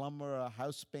electrician, a plumber, a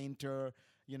house painter,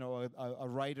 a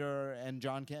writer, and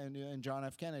John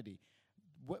F. Kennedy.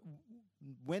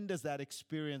 When does that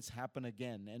experience happen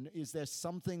again? And is there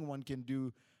something one can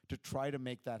do to try to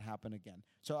make that happen again?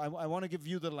 So I want to give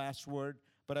you the last word,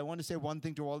 but I want to say one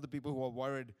thing to all the people who are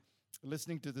worried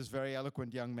listening to this very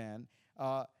eloquent young man.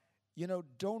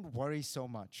 Don't worry so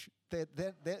much.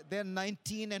 They're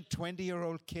 19 and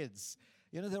 20-year-old kids.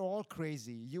 They're all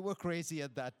crazy. You were crazy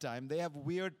at that time. They have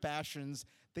weird passions.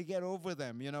 They get over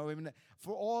them.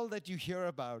 For all that you hear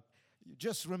about,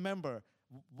 just remember,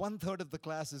 1/3 of the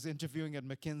class is interviewing at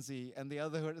McKinsey, and the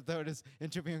other third is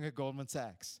interviewing at Goldman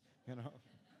Sachs.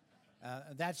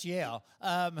 That's Yale.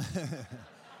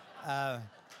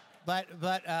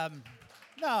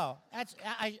 No,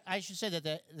 I should say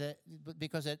that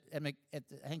because I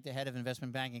think the head of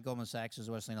investment banking at Goldman Sachs is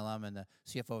a Wesleyan alum, and the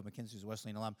CFO of McKinsey is a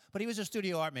Wesleyan alum. But he was a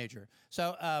studio art major.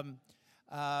 So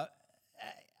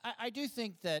I do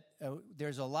think that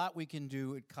there's a lot we can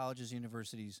do at colleges and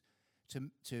universities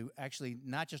to actually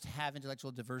not just have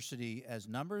intellectual diversity as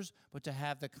numbers, but to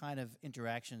have the kind of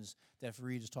interactions that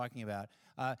Fareed is talking about.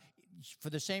 For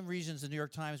the same reasons the New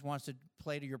York Times wants to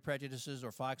play to your prejudices,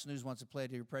 or Fox News wants to play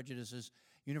to your prejudices,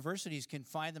 universities can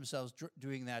find themselves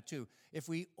doing that too. If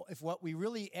what we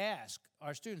really ask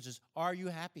our students is, are you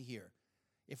happy here?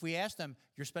 If we ask them,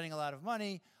 you're spending a lot of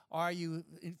money, are you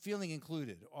feeling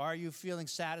included? Are you feeling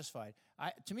satisfied?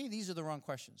 To me, these are the wrong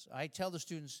questions. I tell the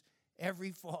students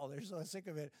every fall, they're so sick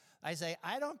of it, I say,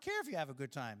 I don't care if you have a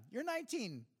good time. You're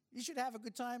 19. You should have a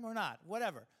good time or not,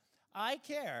 whatever. I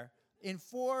care in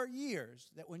 4 years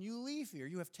that when you leave here,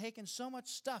 you have taken so much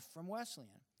stuff from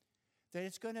Wesleyan that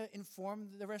it's going to inform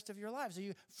the rest of your lives.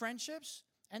 Friendships,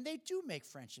 and they do make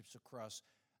friendships across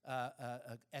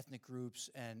ethnic groups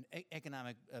and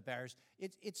economic barriers.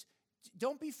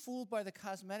 Don't be fooled by the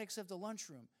cosmetics of the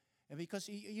lunchroom, and because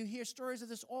you hear stories of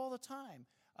this all the time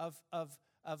of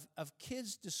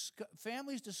kids,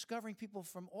 families discovering people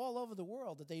from all over the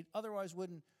world that they otherwise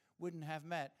wouldn't have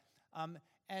met.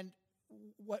 And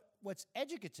what's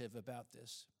educative about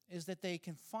this is that they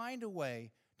can find a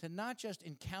way to not just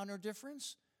encounter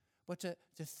difference, but to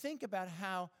think about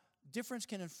how difference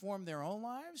can inform their own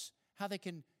lives, how they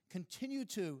can continue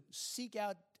to seek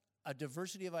out a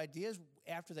diversity of ideas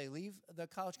after they leave the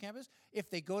college campus. If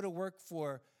they go to work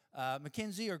for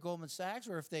McKinsey or Goldman Sachs,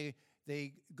 or if they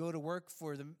go to work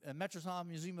for the Metropolitan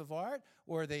Museum of Art,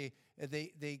 or they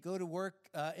go to work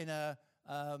in a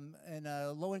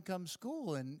low-income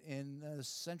school in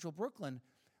central Brooklyn,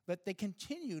 but they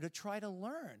continue to try to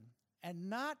learn and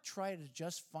not try to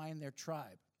just find their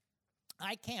tribe.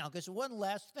 I can't, because one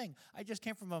last thing. I just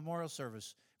came from a memorial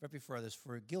service right before this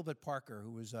for Gilbert Parker,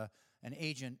 who was an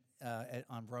agent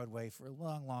on Broadway for a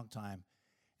long, long time.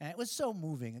 And it was so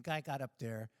moving. A guy got up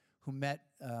there who met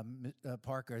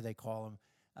Parker, they call him,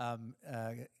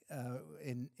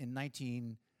 in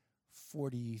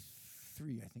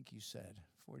 1943, I think you said,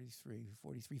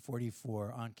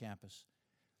 44 on campus.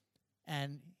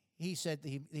 And he said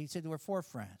there were 4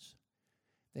 friends.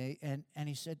 And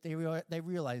he said they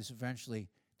realized eventually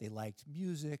they liked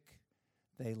music,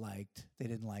 they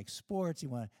didn't like sports,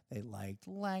 they liked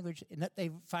language, and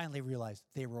they finally realized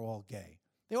they were all gay.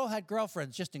 They all had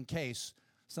girlfriends just in case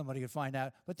somebody could find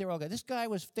out, but they were all gay.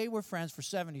 They were friends for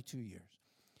 72 years.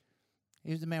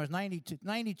 The man was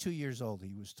 92 years old.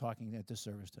 He was talking at the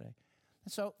service today.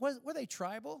 And so were they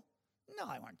tribal? No,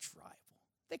 they weren't tribal.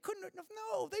 They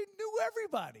knew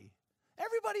everybody.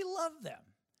 Everybody loved them.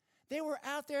 They were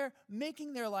out there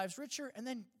making their lives richer and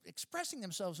then expressing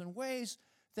themselves in ways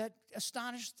that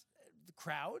astonished the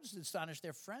crowds, astonished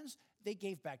their friends. They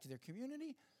gave back to their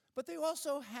community. But they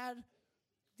also had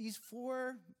these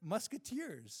 4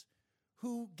 musketeers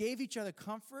who gave each other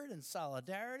comfort and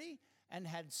solidarity and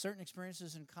had certain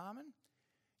experiences in common.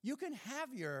 You can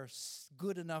have your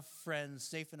good enough friends,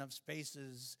 safe enough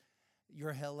spaces,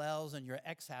 your Hillels and your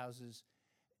X-houses,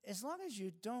 as long as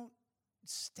you don't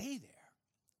stay there.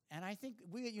 And I think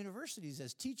we at universities,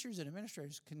 as teachers and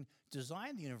administrators, can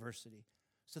design the university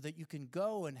so that you can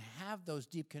go and have those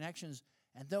deep connections,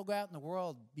 and they'll go out in the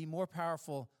world, be more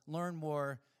powerful, learn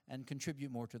more, and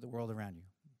contribute more to the world around you.